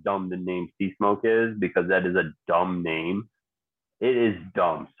about how dumb the name Sea Smoke is, because that is a dumb name. It is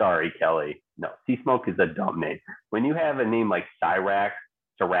dumb. Sorry, Kelly. No, Sea Smoke is a dumb name. When you have a name like Cyrax,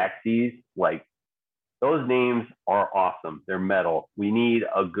 Cyraxes, like, those names are awesome. They're metal. We need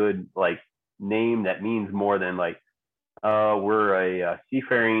a good like name that means more than like, we're a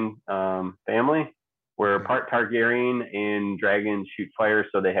seafaring family. We're part Targaryen and dragons shoot fire,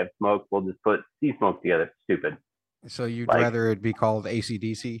 so they have smoke. We'll just put Sea Smoke together. Stupid. So you'd rather it be called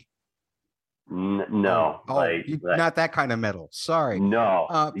AC/DC? No, not that kind of metal. Sorry.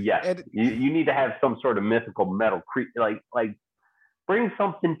 No. Yes, you need to have some sort of mythical metal, like bring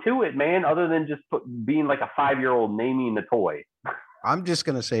something to it, man, other than just being like a 5-year-old naming the toy. I'm just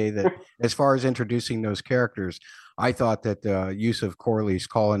going to say that as far as introducing those characters, I thought that the use of Corlys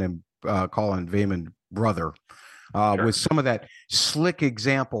calling Vaemon brother was some of that slick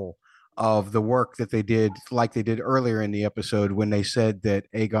example of the work that they did, like they did earlier in the episode when they said that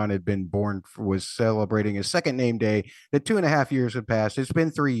Aegon had been born, was celebrating his second name day, that 2.5 years had passed. It's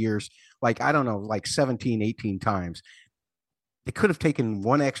been 3 years, like, I don't know, like 17, 18 times. They could have taken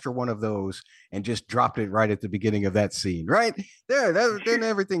one extra one of those and just dropped it right at the beginning of that scene, right? Then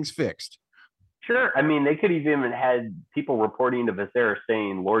everything's fixed. Sure. I mean, they could have even had people reporting to Viserys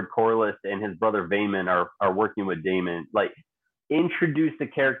saying Lord Corlys and his brother Vaemon are working with Daemon. Like, introduce the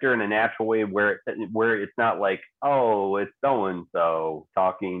character in a natural way where it's not like, oh, it's so-and-so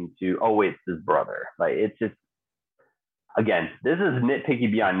talking to, oh, wait, it's his brother. Like, it's just, again, this is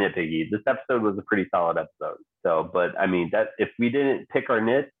nitpicky beyond nitpicky. This episode was a pretty solid episode. So, but I mean, that if we didn't pick our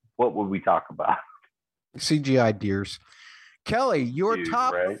nit, what would we talk about? CGI deers. Kelly, your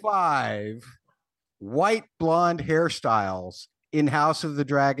top 5 white blonde hairstyles in House of the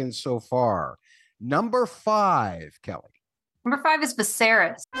Dragon so far. Number 5, Kelly. Number 5 is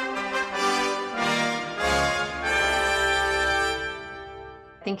Viserys.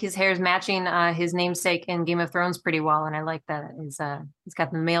 I think his hair is matching his namesake in Game of Thrones pretty well, and I like that. He's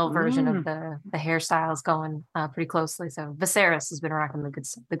got the male version of the hairstyles going pretty closely. So Viserys has been rocking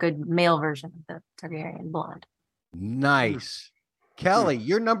the good male version of the Targaryen blonde. Nice. Kelly,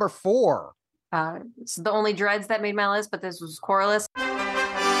 you're number 4. It's the only dreads that made my list, but this was Corlys.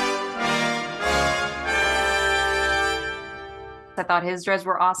 I thought his dreads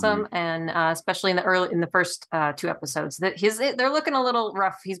were awesome, and especially in the first 2 episodes. They're looking a little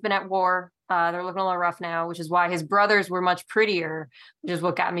rough. He's been at war. They're looking a little rough now, which is why his brothers were much prettier, which is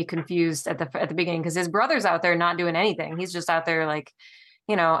what got me confused at the beginning, because his brother's out there not doing anything. He's just out there, like,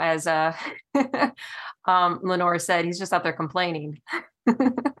 you know, as Lenore said, he's just out there complaining.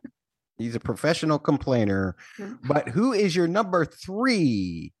 He's a professional complainer. But who is your number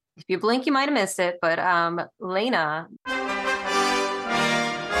 3? If you blink, you might have missed it, but Laena.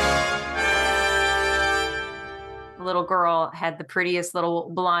 Little girl had the prettiest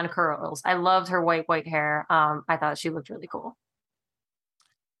little blonde curls. I loved her white hair. I thought she looked really cool.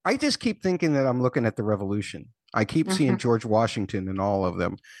 I just keep thinking that I'm looking at the Revolution. I keep seeing George Washington in all of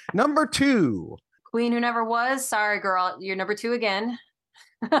them. Number 2. Queen Who Never Was. Sorry, girl. You're number 2 again.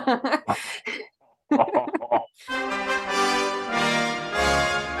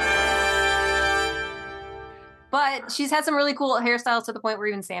 But she's had some really cool hairstyles to the point where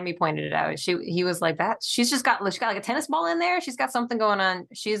even Sammy pointed it out. He was like that. She's got like a tennis ball in there. She's got something going on.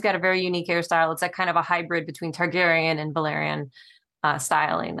 She's got a very unique hairstyle. It's like kind of a hybrid between Targaryen and Valyrian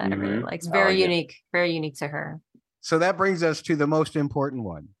styling that I really like. It's very unique to her. So that brings us to the most important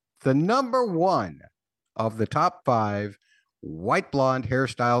one. The number 1 of the top 5 white blonde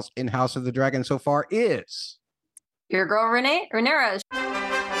hairstyles in House of the Dragon so far is your girl Rhaenyra.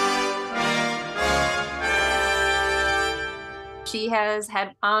 She has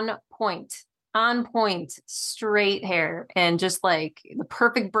had on point straight hair and just like the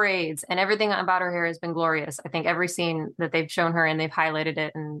perfect braids, and everything about her hair has been glorious. I think every scene that they've shown her and they've highlighted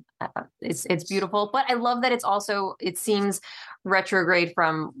it, and it's beautiful. But I love that it seems retrograde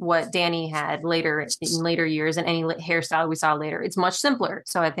from what Dany had in later years, and any hairstyle we saw later. It's much simpler.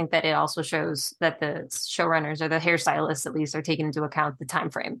 So I think that it also shows that the showrunners, or the hairstylists at least, are taking into account the time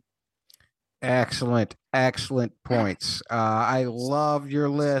frame. Excellent points. I love your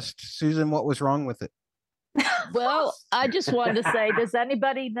list. Susan, what was wrong with it? Well, I just wanted to say, does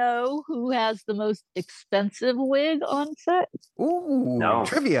anybody know who has the most expensive wig on set? Ooh, no.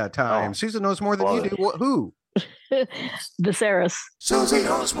 Trivia time. No. Susan knows more than you do. Who? Viserys. Susie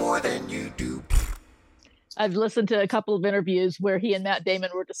knows more than you do. I've listened to a couple of interviews where he and Matt Damon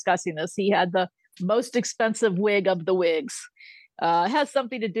were discussing this. He had the most expensive wig of the wigs. It has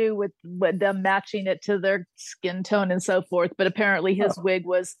something to do with them matching it to their skin tone and so forth. But apparently his wig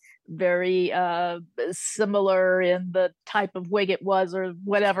was very similar in the type of wig it was, or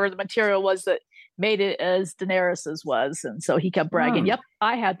whatever the material was that made it as Daenerys's was. And so he kept bragging, yep,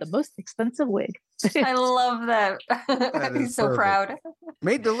 I had the most expensive wig. I love that. He's so proud.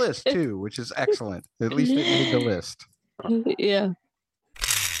 Made the list too, which is excellent. At least it made the list. Yeah.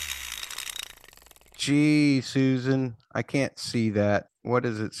 Gee, Susan, I can't see that. What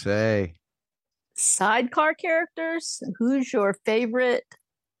does it say? Sidecar characters. Who's your favorite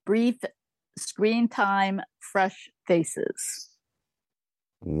brief screen time fresh faces?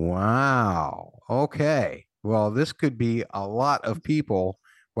 Wow. Okay. Well, this could be a lot of people.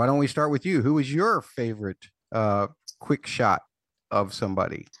 Why don't we start with you? Who was your favorite quick shot of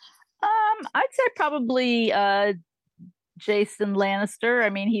somebody? I'd say probably Jason Lannister. I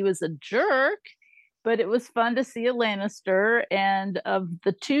mean, he was a jerk, but it was fun to see a Lannister. And of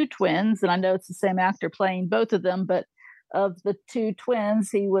the two twins, and I know it's the same actor playing both of them, but of the two twins,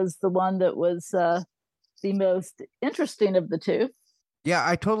 he was the one that was the most interesting of the two. Yeah,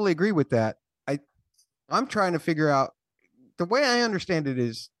 I totally agree with that. I'm trying to figure out, the way I understand it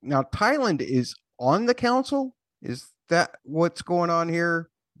is, now Tyland is on the council. Is that what's going on here?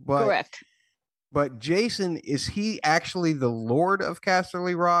 But, correct. But Jason, is he actually the Lord of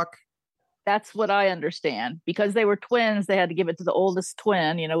Casterly Rock? That's what I understand. Because they were twins, they had to give it to the oldest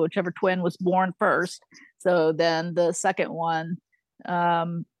twin, whichever twin was born first. So then the second one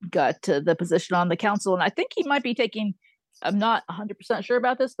got to the position on the council. And I think he might be taking, I'm not 100% sure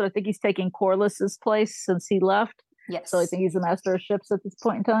about this, but I think he's taking Corliss's place since he left. Yes. So I think he's the master of ships at this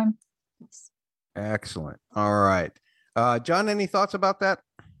point in time. Excellent. All right. John, any thoughts about that?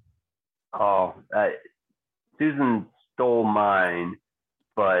 Oh, Susan stole mine,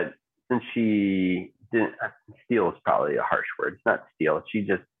 but since she didn't, steal is probably a harsh word. It's not steal. She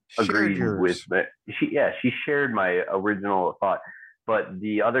just agreed with me. She shared my original thought. But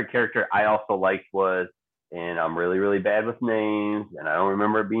the other character I also liked was, and I'm really, really bad with names, and I don't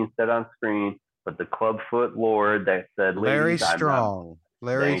remember it being said on screen, but the Clubfoot Lord that said, Larry Strong.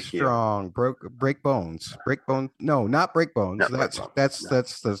 Larry Strong, break bones. No, not break bones. That's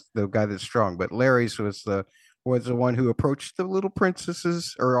the guy that's strong. But Larry's was the one who approached the little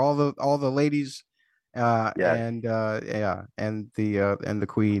princesses, or all the ladies, and the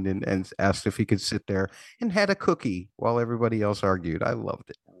queen, and asked if he could sit there and had a cookie while everybody else argued. I loved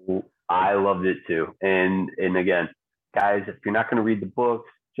it. I loved it too. And again, guys, if you're not going to read the books,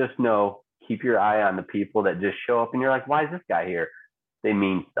 just know, keep your eye on the people that just show up and you're like, why is this guy here? They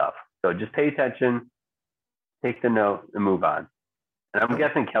mean stuff. So just pay attention, take the note, and move on. And I'm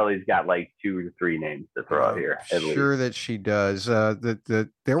guessing Kelly's got like 2 or 3 names to throw out here. Sure that she does. There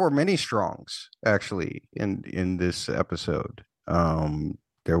were many Strongs actually in this episode.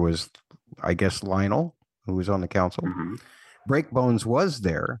 There was, I guess, Lionel, who was on the council. Mm-hmm. Breakbones was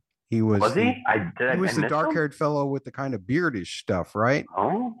there. He was he? He was the dark-haired fellow with the kind of beardish stuff, right?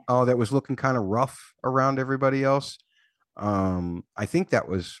 Oh, that was looking kind of rough around everybody else. I think that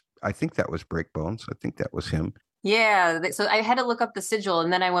was Breakbones. I think that was him. Yeah. So I had to look up the sigil,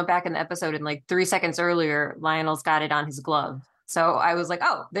 and then I went back in the episode, and like 3 seconds earlier, Lionel's got it on his glove. So I was like,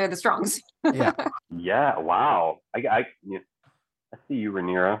 oh, they're the Strongs. Yeah. Yeah. Wow. I see you,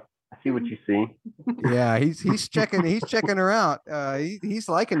 Rhaenyra. I see what you see. Yeah, he's checking her out. He's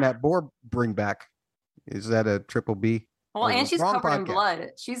liking that boar bring back. Is that a triple B? Well, and she's covered in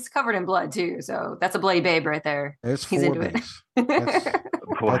blood. She's covered in blood too. So that's a bloody babe right there. There's He's 4 into babes. it.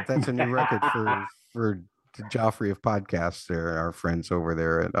 That's a new record for Joffrey of podcasts. There, our friends over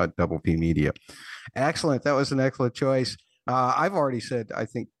there at Double P Media. Excellent. That was an excellent choice. I've already said I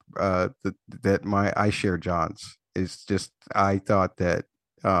think that I share John's. It's just, I thought that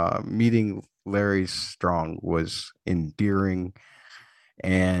meeting Larry Strong was endearing,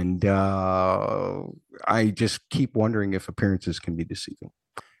 and I just keep wondering if appearances can be deceiving.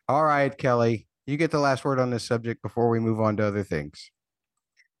 All right, Kelly, you get the last word on this subject before we move on to other things.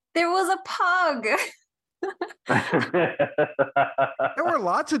 There was a pug. There were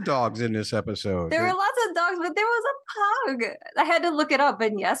lots of dogs in this episode. There were lots of dogs, but there was a pug. I had to look it up.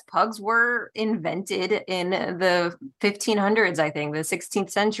 And yes, pugs were invented in the 1500s, I think, the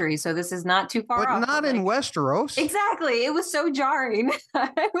 16th century. So this is not too far off. But not in Westeros. Exactly. It was so jarring.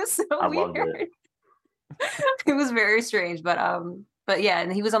 It was so weird. It was very strange. But yeah,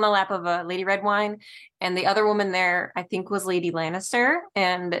 and he was on the lap of Lady Redwine, and the other woman there, I think, was Lady Lannister,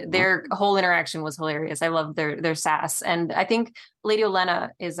 and their whole interaction was hilarious. I love their sass, and I think Lady Olenna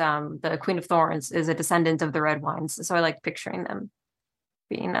is the Queen of Thorns, is a descendant of the Redwines, so I like picturing them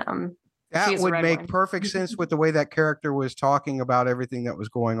being That is would red make wine. perfect sense with the way that character was talking about everything that was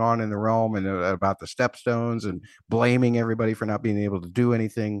going on in the realm and about the stepstones and blaming everybody for not being able to do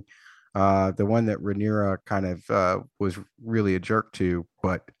anything. The one that Rhaenyra kind of was really a jerk to,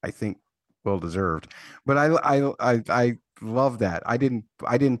 but I think well deserved. But I love that. I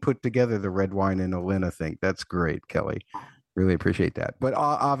didn't put together the red wine and Olenna thing. That's great, Kelly. Really appreciate that. But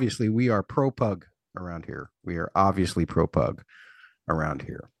obviously, we are pro pug around here. We are obviously pro pug around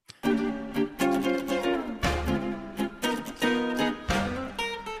here.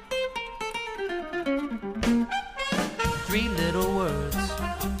 Three little words.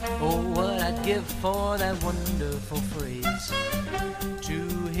 Oh, what I'd give for that wonderful phrase.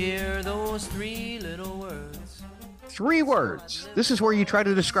 To hear those three little words. 3 words. This is where you try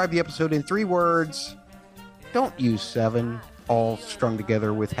to describe the episode in 3 words. Don't use 7 all strung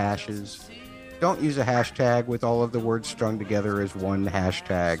together with hashes. Don't use a hashtag with all of the words strung together as one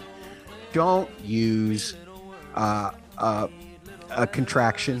hashtag. Don't use a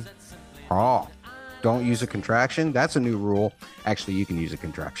contraction. Oh, don't use a contraction. That's a new rule. Actually, you can use a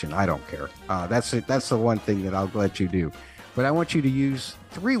contraction. I don't care. That's the one thing that I'll let you do. But I want you to use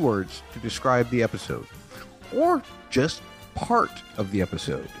 3 words to describe the episode, or just part of the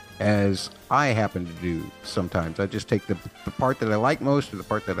episode, as I happen to do sometimes. I just take the part that I like most or the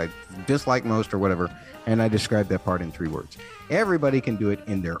part that I dislike most or whatever, and I describe that part in 3 words. Everybody can do it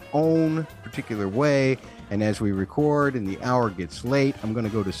in their own particular way, and as we record and the hour gets late, I'm going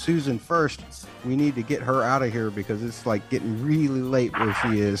to go to Susan first. We need to get her out of here because it's like getting really late where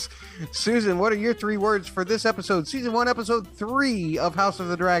she is. Susan, what are your 3 words for this episode? Season 1, episode 3 of House of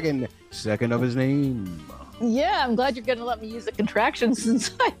the Dragon, second of his name. Yeah, I'm glad you're going to let me use a contraction since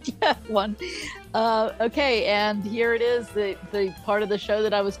I get one. Okay, and here it is, the part of the show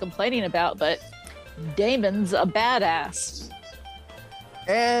that I was complaining about, but Damon's a badass.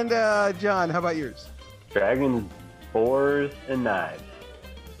 And John, how about yours? Dragons, boars, and knives.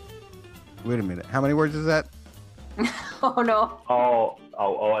 Wait a minute. How many words is that? Oh no.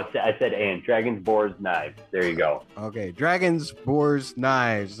 I said and. Dragons, boars, knives. There you go. Okay. Dragons, boars,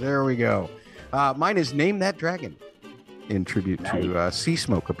 knives. There we go. Mine is Name That Dragon, in tribute to Sea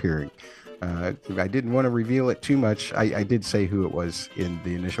Smoke appearing. I didn't want to reveal it too much. I did say who it was in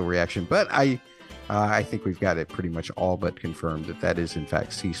the initial reaction, but I think we've got it pretty much all but confirmed that is in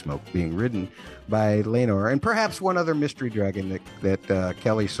fact Sea Smoke being ridden by Laenor, and perhaps one other mystery dragon that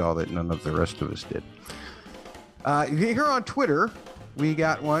Kelly saw that none of the rest of us did. Here on Twitter, we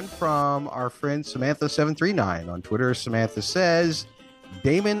got one from our friend Samantha739. On Twitter, Samantha says,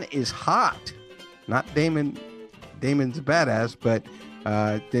 Daemon is hot. Not Daemon's a badass, but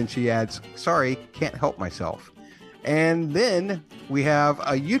then she adds, sorry, can't help myself. And then we have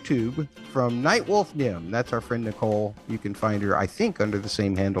a YouTube from Nightwolf Nim. That's our friend Nicole. You can find her, I think, under the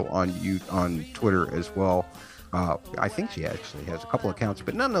same handle on Twitter as well. I think she actually has a couple accounts,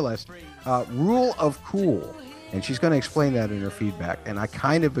 but nonetheless, Rule of Cool. And she's going to explain that in her feedback. And I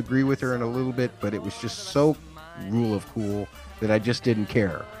kind of agree with her in a little bit, but it was just so Rule of Cool that I just didn't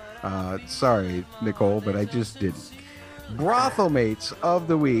care. Sorry, Nicole, but I just didn't. Brothel Mates of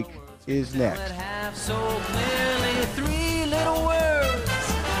the Week is next. Have so clearly 3 little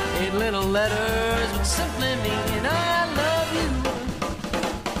words, 8 little letters, which simply mean I love you.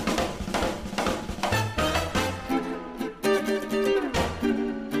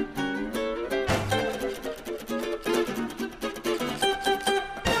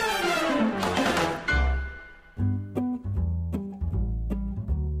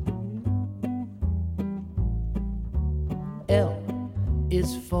 L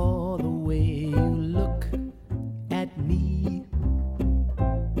is for the way you look at me.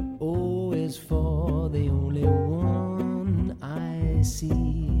 O is for the only one I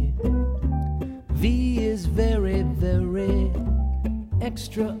see. V is very, very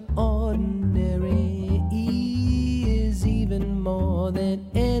extraordinary. E is even more than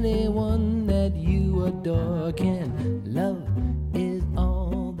anyone that you adore can love. Is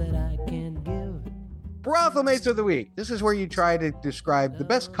all that I can give. Brothel Mates of the Week. This is where you try to describe the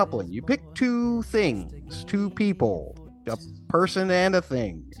best coupling. You pick 2 things, 2 people, a person and a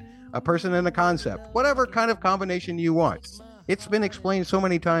thing, a person and a concept, whatever kind of combination you want. It's been explained so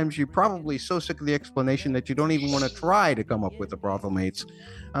many times, you're probably so sick of the explanation that you don't even want to try to come up with the Brothel Mates,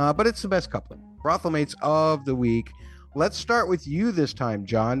 but it's the best coupling. Brothel Mates of the Week. Let's start with you this time,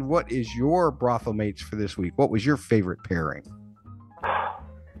 John. What is your Brothel Mates for this week? What was your favorite pairing?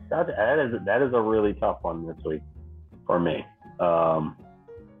 That is a really tough one this week for me.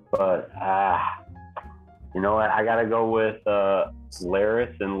 But you know what? I gotta go with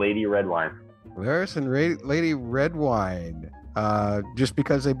Larys and Lady Redwine. Larys and Lady Redwine. just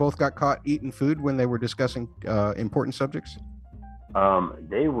because they both got caught eating food when they were discussing important subjects?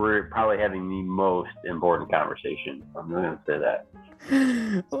 They were probably having the most important conversation. I'm going to say that.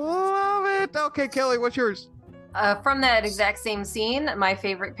 Love it. Okay, Kelly, what's yours? From that exact same scene, my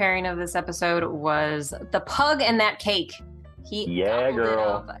favorite pairing of this episode was the pug and that cake. Yeah,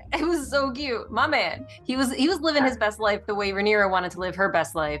 girl. It was so cute. My man. He was living his best life the way Rhaenyra wanted to live her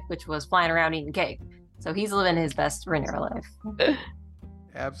best life, which was flying around eating cake. So he's living his best Rhaenyra life.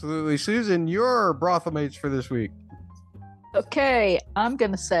 Absolutely. Susan, your brothel mates for this week. Okay, I'm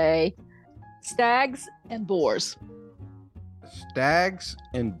going to say stags and boars. Stags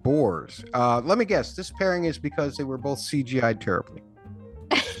and boars. Let me guess. This pairing is because they were both CGI'd terribly.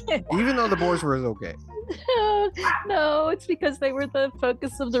 Even though the boars were okay. No, it's because they were the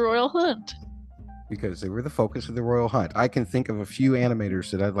focus of the royal hunt. Because they were the focus of the royal hunt. I can think of a few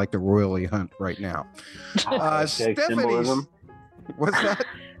animators that I'd like to royally hunt right now. Stephanie's. What's that?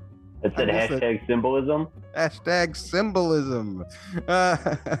 It said hashtag symbolism. Hashtag symbolism.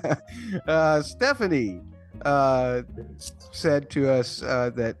 Stephanie said to us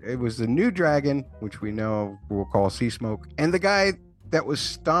that it was the new dragon, which we know we'll call Sea Smoke, and the guy that was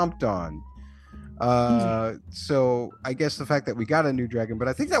stomped on. So I guess the fact that we got a new dragon, but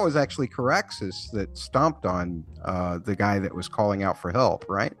I think that was actually Caraxes that stomped on the guy that was calling out for help,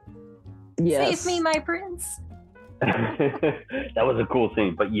 right? Yes. Save me, my prince. That was a cool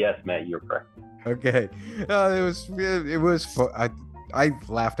scene, but yes, Matt, you're correct. Okay, it was fun. I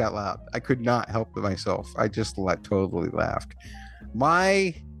laughed out loud. I could not help myself. I just totally laughed.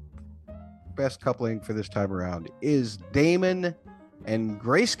 My best coupling for this time around is Daemon and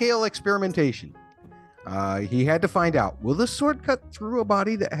Grayscale experimentation. He had to find out, will this sword cut through a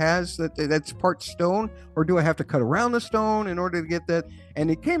body that's part stone, or do I have to cut around the stone in order to get that?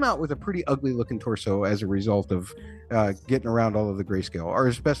 And it came out with a pretty ugly looking torso as a result of getting around all of the grayscale, or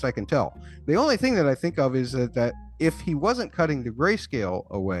as best I can tell. The only thing that I think of is that if he wasn't cutting the grayscale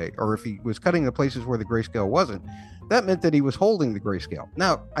away, or if he was cutting the places where the grayscale wasn't, that meant that he was holding the grayscale.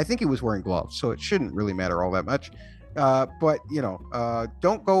 Now, I think he was wearing gloves, so it shouldn't really matter all that much. But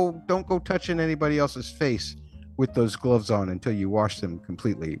don't go touching anybody else's face with those gloves on until you wash them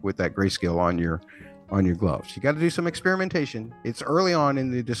completely with that grayscale on your gloves. You got to do some experimentation. It's early on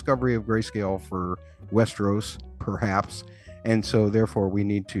in the discovery of grayscale for Westeros, perhaps, and so therefore we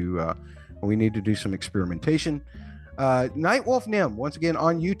need to do some experimentation. Nightwolf Nim, once again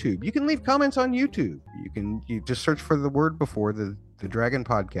on YouTube. You can leave comments on YouTube. You just search for the word before the Dragon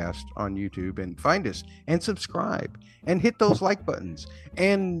Podcast on YouTube and find us and subscribe and hit those like buttons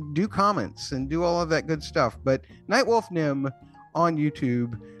and do comments and do all of that good stuff. But Nightwolf Nim on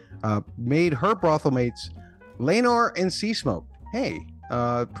YouTube made her brothel mates Laenor and Sea Smoke. Hey,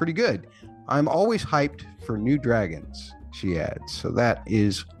 pretty good. I'm always hyped for new dragons, she adds. So that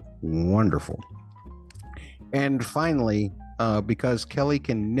is wonderful. And finally, because Kelly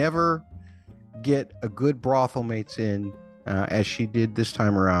can never get a good brothel mates in as she did this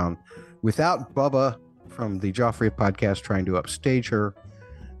time around, without Bubba from the Joffrey podcast trying to upstage her,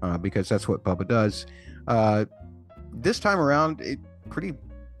 because that's what Bubba does. This time around, it pretty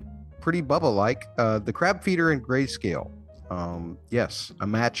Bubba-like. The Crab Feeder and Grayscale. Yes, a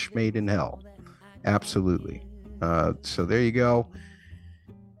match made in hell. Absolutely. So there you go.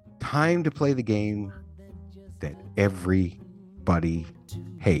 Time to play the game that everybody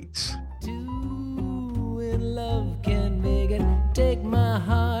hates. Two in love can make it. Take my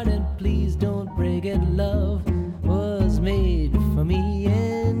heart and please don't break it. Love was made for me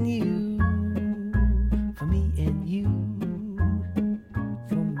and you. For me and you.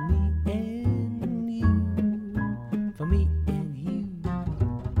 For me and you. For me and you.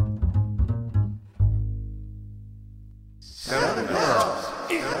 Seven Hells.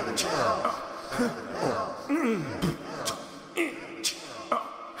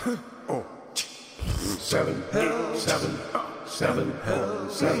 Seven hell, seven hell,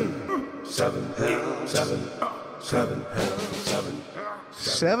 seven hell, seven.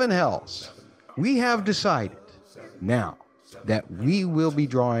 Seven Hells. We have decided now that we will be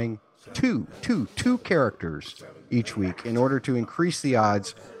drawing two characters each week in order to increase the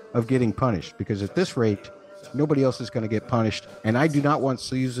odds of getting punished, because at this rate, nobody else is going to get punished, and I do not want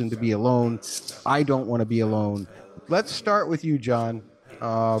Susan to be alone. I don't want to be alone. Let's start with you, John,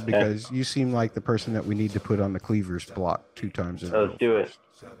 because you seem like the person that we need to put on the cleavers block 2 times in a row. Let's do it.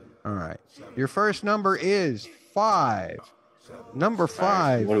 All right. Your first number is 5. Number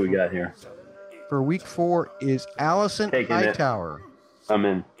 5. What do we got here? For week 4 is Allison Hightower. I'm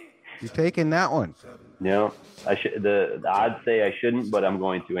in. You're taking that one. No, I should. The odds say I shouldn't, but I'm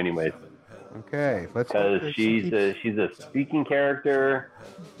going to anyways. Okay, let's because she's a speaking character.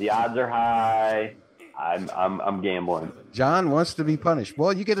 The odds are high. I'm gambling. John wants to be punished.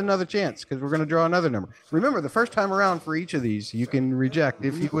 Well, you get another chance because we're going to draw another number. Remember, the first time around for each of these, you can reject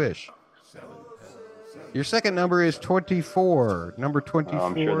if you wish. Your second number is 24. Number 24.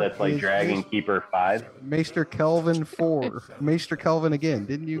 I'm sure that's like Dragon Keeper 5. Maester Kelvin 4. Maester Kelvin again,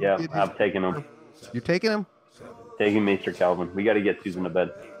 didn't you? Yeah, I'm taking him. You're taking him? Taking Maester Kelvin. We got to get Susan to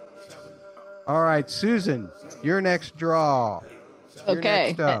bed. All right, Susan, your next draw. You're Okay.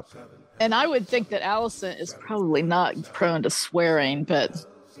 next up. And I would think that Allison is probably not prone to swearing, but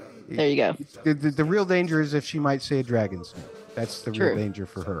there you go. The real danger is if she might say a dragon's name. That's the real True. danger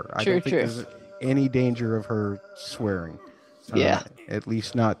for her. I True, don't think true. there's any danger of her swearing. Yeah. At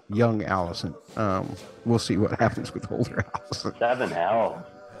least not young Allison. We'll see what happens with older Allison. 7 hell.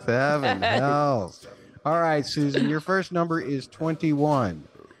 7 hells. All right, Susan, your first number is 21,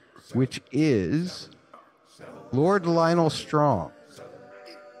 which is Lord Lionel Strong.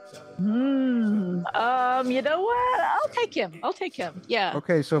 You know what? I'll take him. Yeah.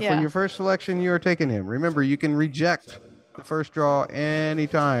 Okay, so for Yeah. your first selection, you are taking him. Remember, you can reject the first draw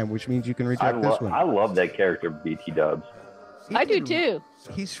anytime, which means you can reject this one. I love that character, BT Dubs. I do too.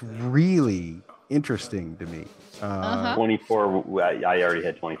 He's really interesting to me. 24. I already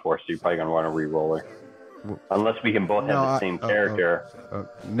had 24, so you're probably gonna want to re-roll her. Unless we can both have the same character.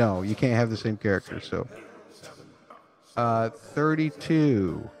 No, you can't have the same character. So,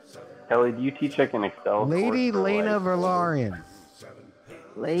 32. Kelly, do you teach like an Excel? Lady course for, Lena like- Valarian.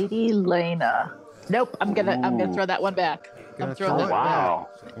 Lady Lena. Nope. I'm gonna throw that one back. Gonna I'm throwing throw that it one Wow.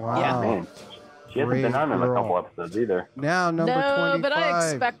 Wow. Yeah. Man, she hasn't Great been on in a couple girl. episodes either. Now, number No, 25. but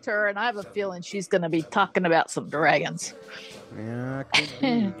I expect her, and I have a feeling she's going to be talking about some dragons. Yeah, could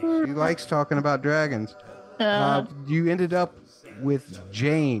be. She likes talking about dragons. Uh, You ended up with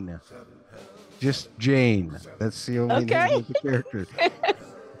Jane. Just Jane. That's the only Okay. name of the character.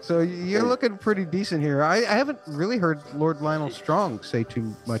 So you're looking pretty decent here. I haven't really heard Lord Lionel Strong say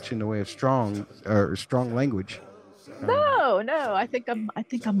too much in the way of strong language. no. I think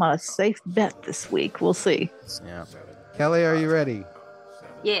I'm on a safe bet this week. We'll see. Yeah. Kelly, are you ready?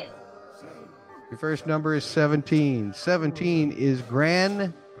 Yeah. Your first number is 17. 17 is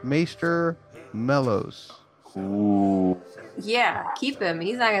Grand Maester Melos. Ooh, Yeah, keep him.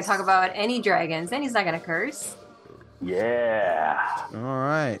 He's not going to talk about any dragons, and he's not going to curse. yeah. All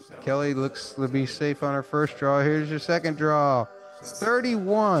right. Kelly looks to be safe on her first draw. Here's your second draw.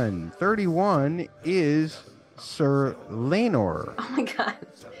 31. 31 is Sir Lenor. Oh my god.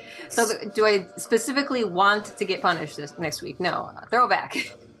 So do I specifically want to get punished this next week? No. Throw it back.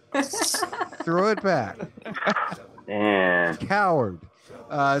 Throw it back. And Coward.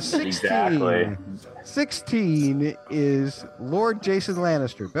 16. Exactly. 16 is Lord Jason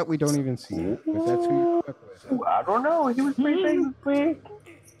Lannister. Bet we don't even see him, but that's who you're stuck with. Ooh, I don't know. He was pretty big this week.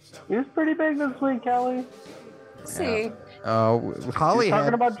 He was pretty big this week, Kelly. Let's see. Holly He's talking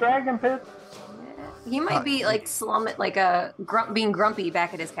had about dragon pits. He might be like slumming, like being grumpy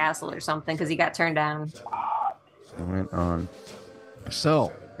back at his castle or something because he got turned down. went on.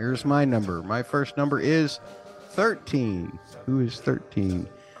 So here's my number. My first number is 13. Who is 13?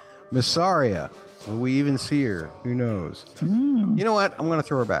 Massaria. Will we even see her? Who knows? You know what? I'm going to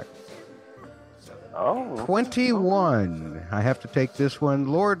throw her back. Oh, 21. I have to take this one.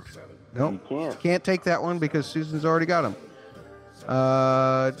 Lord, no, you can't take that one because Susan's already got him.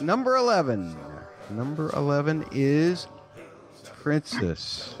 Number 11. Number 11 is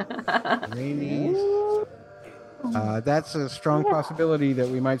Princess Rainey's. That's a strong possibility that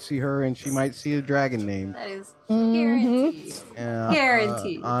we might see her and she might see a dragon name. That is guaranteed.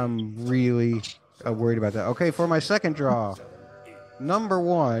 Guaranteed. I'm really worried about that. Okay, for my second draw, number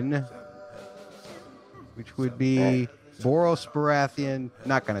 1, which would be Boros Baratheon.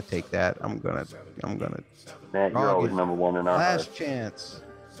 Not gonna take that. I'm gonna. Matt, you're always number one in our hearts. Last chance.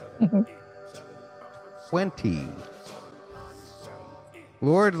 20.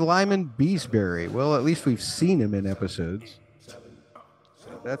 Lord Lyman Beesbury. Well, at least we've seen him in episodes.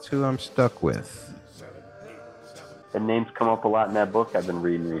 That's who I'm stuck with. The names come up a lot in that book I've been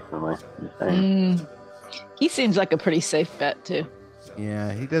reading recently. Just saying. He seems like a pretty safe bet too.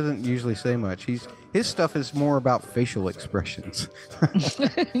 Yeah, he doesn't usually say much. His stuff is more about facial expressions.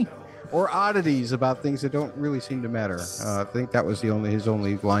 Or oddities about things that don't really seem to matter. I think that was his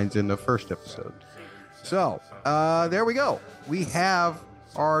only lines in the first episode. So, there we go. We have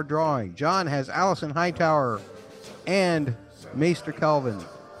our drawing. John has Allison Hightower and Maester Kelvin.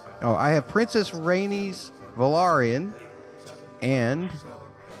 Oh, I have Princess Rhaenys Velaryon and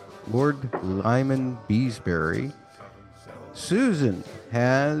Lord Lyman Beesbury. Susan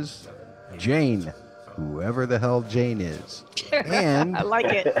has Jane, whoever the hell Jane is, and I like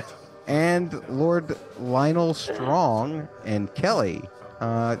it. and Lord Lionel Strong and Kelly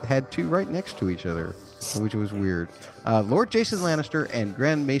had two right next to each other, which was weird. Lord Jason Lannister and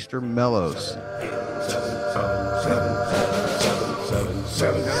Grand Maester Mellos.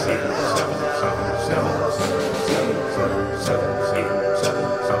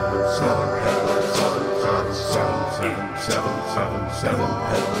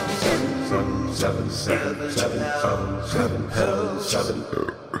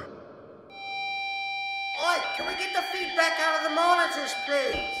 Can we get the feedback out of the monitors,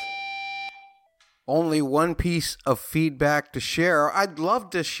 please? Only one piece of feedback to share. I'd love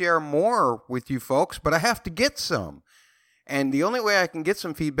to share more with you folks, but I have to get some. And the only way I can get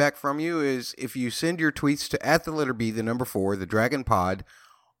some feedback from you is if you send your tweets to @4, the Dragon Pod,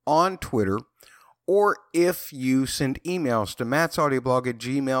 on Twitter, or if you send emails to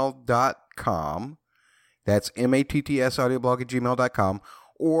mattsaudioblog@gmail.com. That's mattsaudioblog@gmail.com,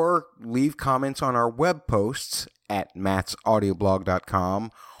 or leave comments on our web posts at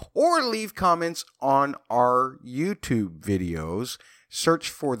mattsaudioblog.com, or leave comments on our YouTube videos. Search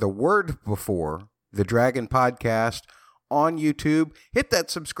for the word before, the Dragon Podcast, on YouTube. Hit that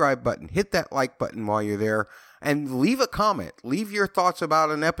subscribe button, hit that like button while you're there, and leave a comment. Leave your thoughts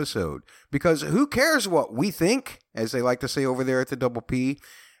about an episode, because who cares what we think, as they like to say over there at the Double P.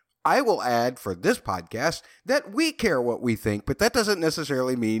 I will add for this podcast that we care what we think, but that doesn't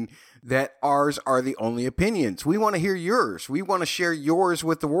necessarily mean that ours are the only opinions. We want to hear yours. We want to share yours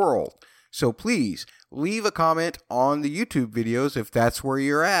with the world. So please leave a comment on the YouTube videos if that's where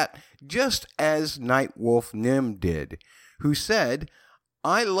you're at, just as Nightwolf Nim did, who said,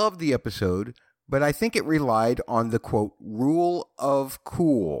 "I loved the episode, but I think it relied on the, quote, rule of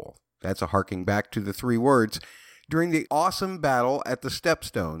cool." That's a harking back to the 3 words. During the awesome battle at the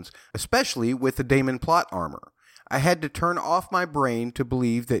Stepstones, especially with the Daemon plot armor. I had to turn off my brain to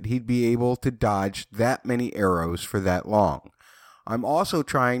believe that he'd be able to dodge that many arrows for that long. I'm also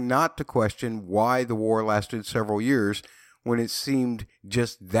trying not to question why the war lasted several years when it seemed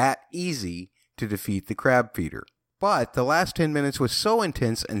just that easy to defeat the Crab Feeder. But the last 10 minutes was so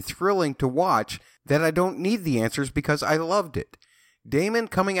intense and thrilling to watch that I don't need the answers because I loved it. Daemon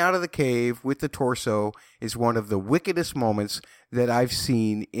coming out of the cave with the torso is one of the wickedest moments that I've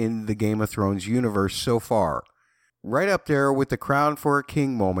seen in the Game of Thrones universe so far. Right up there with the Crown for a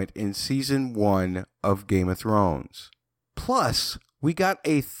King moment in Season 1 of Game of Thrones. Plus, we got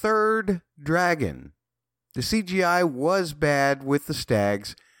a third dragon. The CGI was bad with the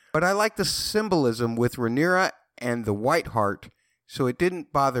stags, but I like the symbolism with Rhaenyra and the White Heart, so it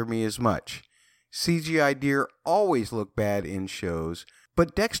didn't bother me as much. CGI deer always look bad in shows,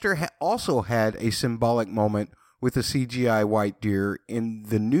 but Dexter also had a symbolic moment with a CGI white deer in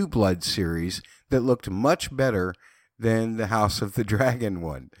the New Blood series that looked much better than the House of the Dragon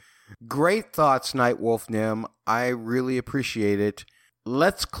one. Great thoughts, Nightwolf Nim. I really appreciate it.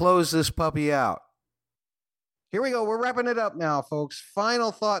 Let's close this puppy out. Here we go. We're wrapping it up now, folks.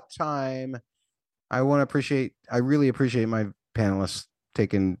 Final thought time. I really appreciate my panelists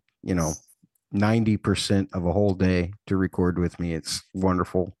taking, 90% of a whole day to record with me. It's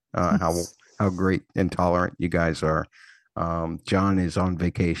wonderful how great and tolerant you guys are. John is on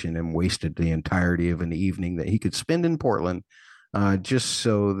vacation and wasted the entirety of an evening that he could spend in Portland, just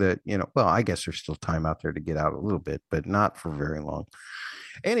so that, well, I guess there's still time out there to get out a little bit, but not for very long.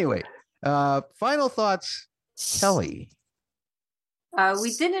 Anyway, final thoughts, Kelly.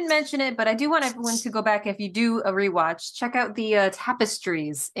 We didn't mention it, but I do want everyone to go back, if you do a rewatch, check out the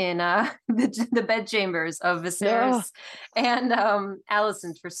tapestries in the bedchambers of Viserys and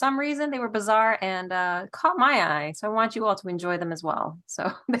Alicent. For some reason, they were bizarre and caught my eye. So I want you all to enjoy them as well. So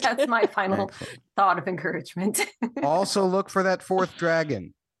that's my final thought of encouragement. Also look for that 4th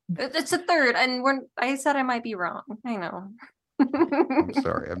dragon. It's a 3rd, and I said I might be wrong. I know. I'm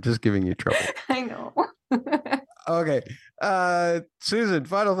sorry. I'm just giving you trouble. I know. Okay. Susan,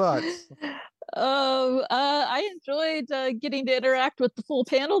 final thoughts. I enjoyed getting to interact with the full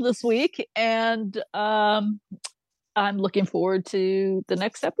panel this week, and I'm looking forward to the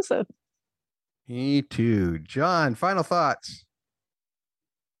next episode. Me too. John, final thoughts.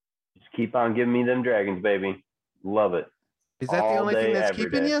 Just keep on giving me them dragons, baby. Love it. Is that the only thing that's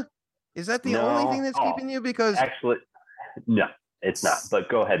keeping you? Is that the only thing that's keeping you? Because actually, no, it's not. But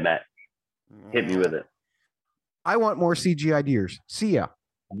go ahead, Matt. Hit me with it. I want more CGI deers. See ya.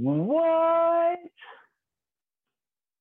 What?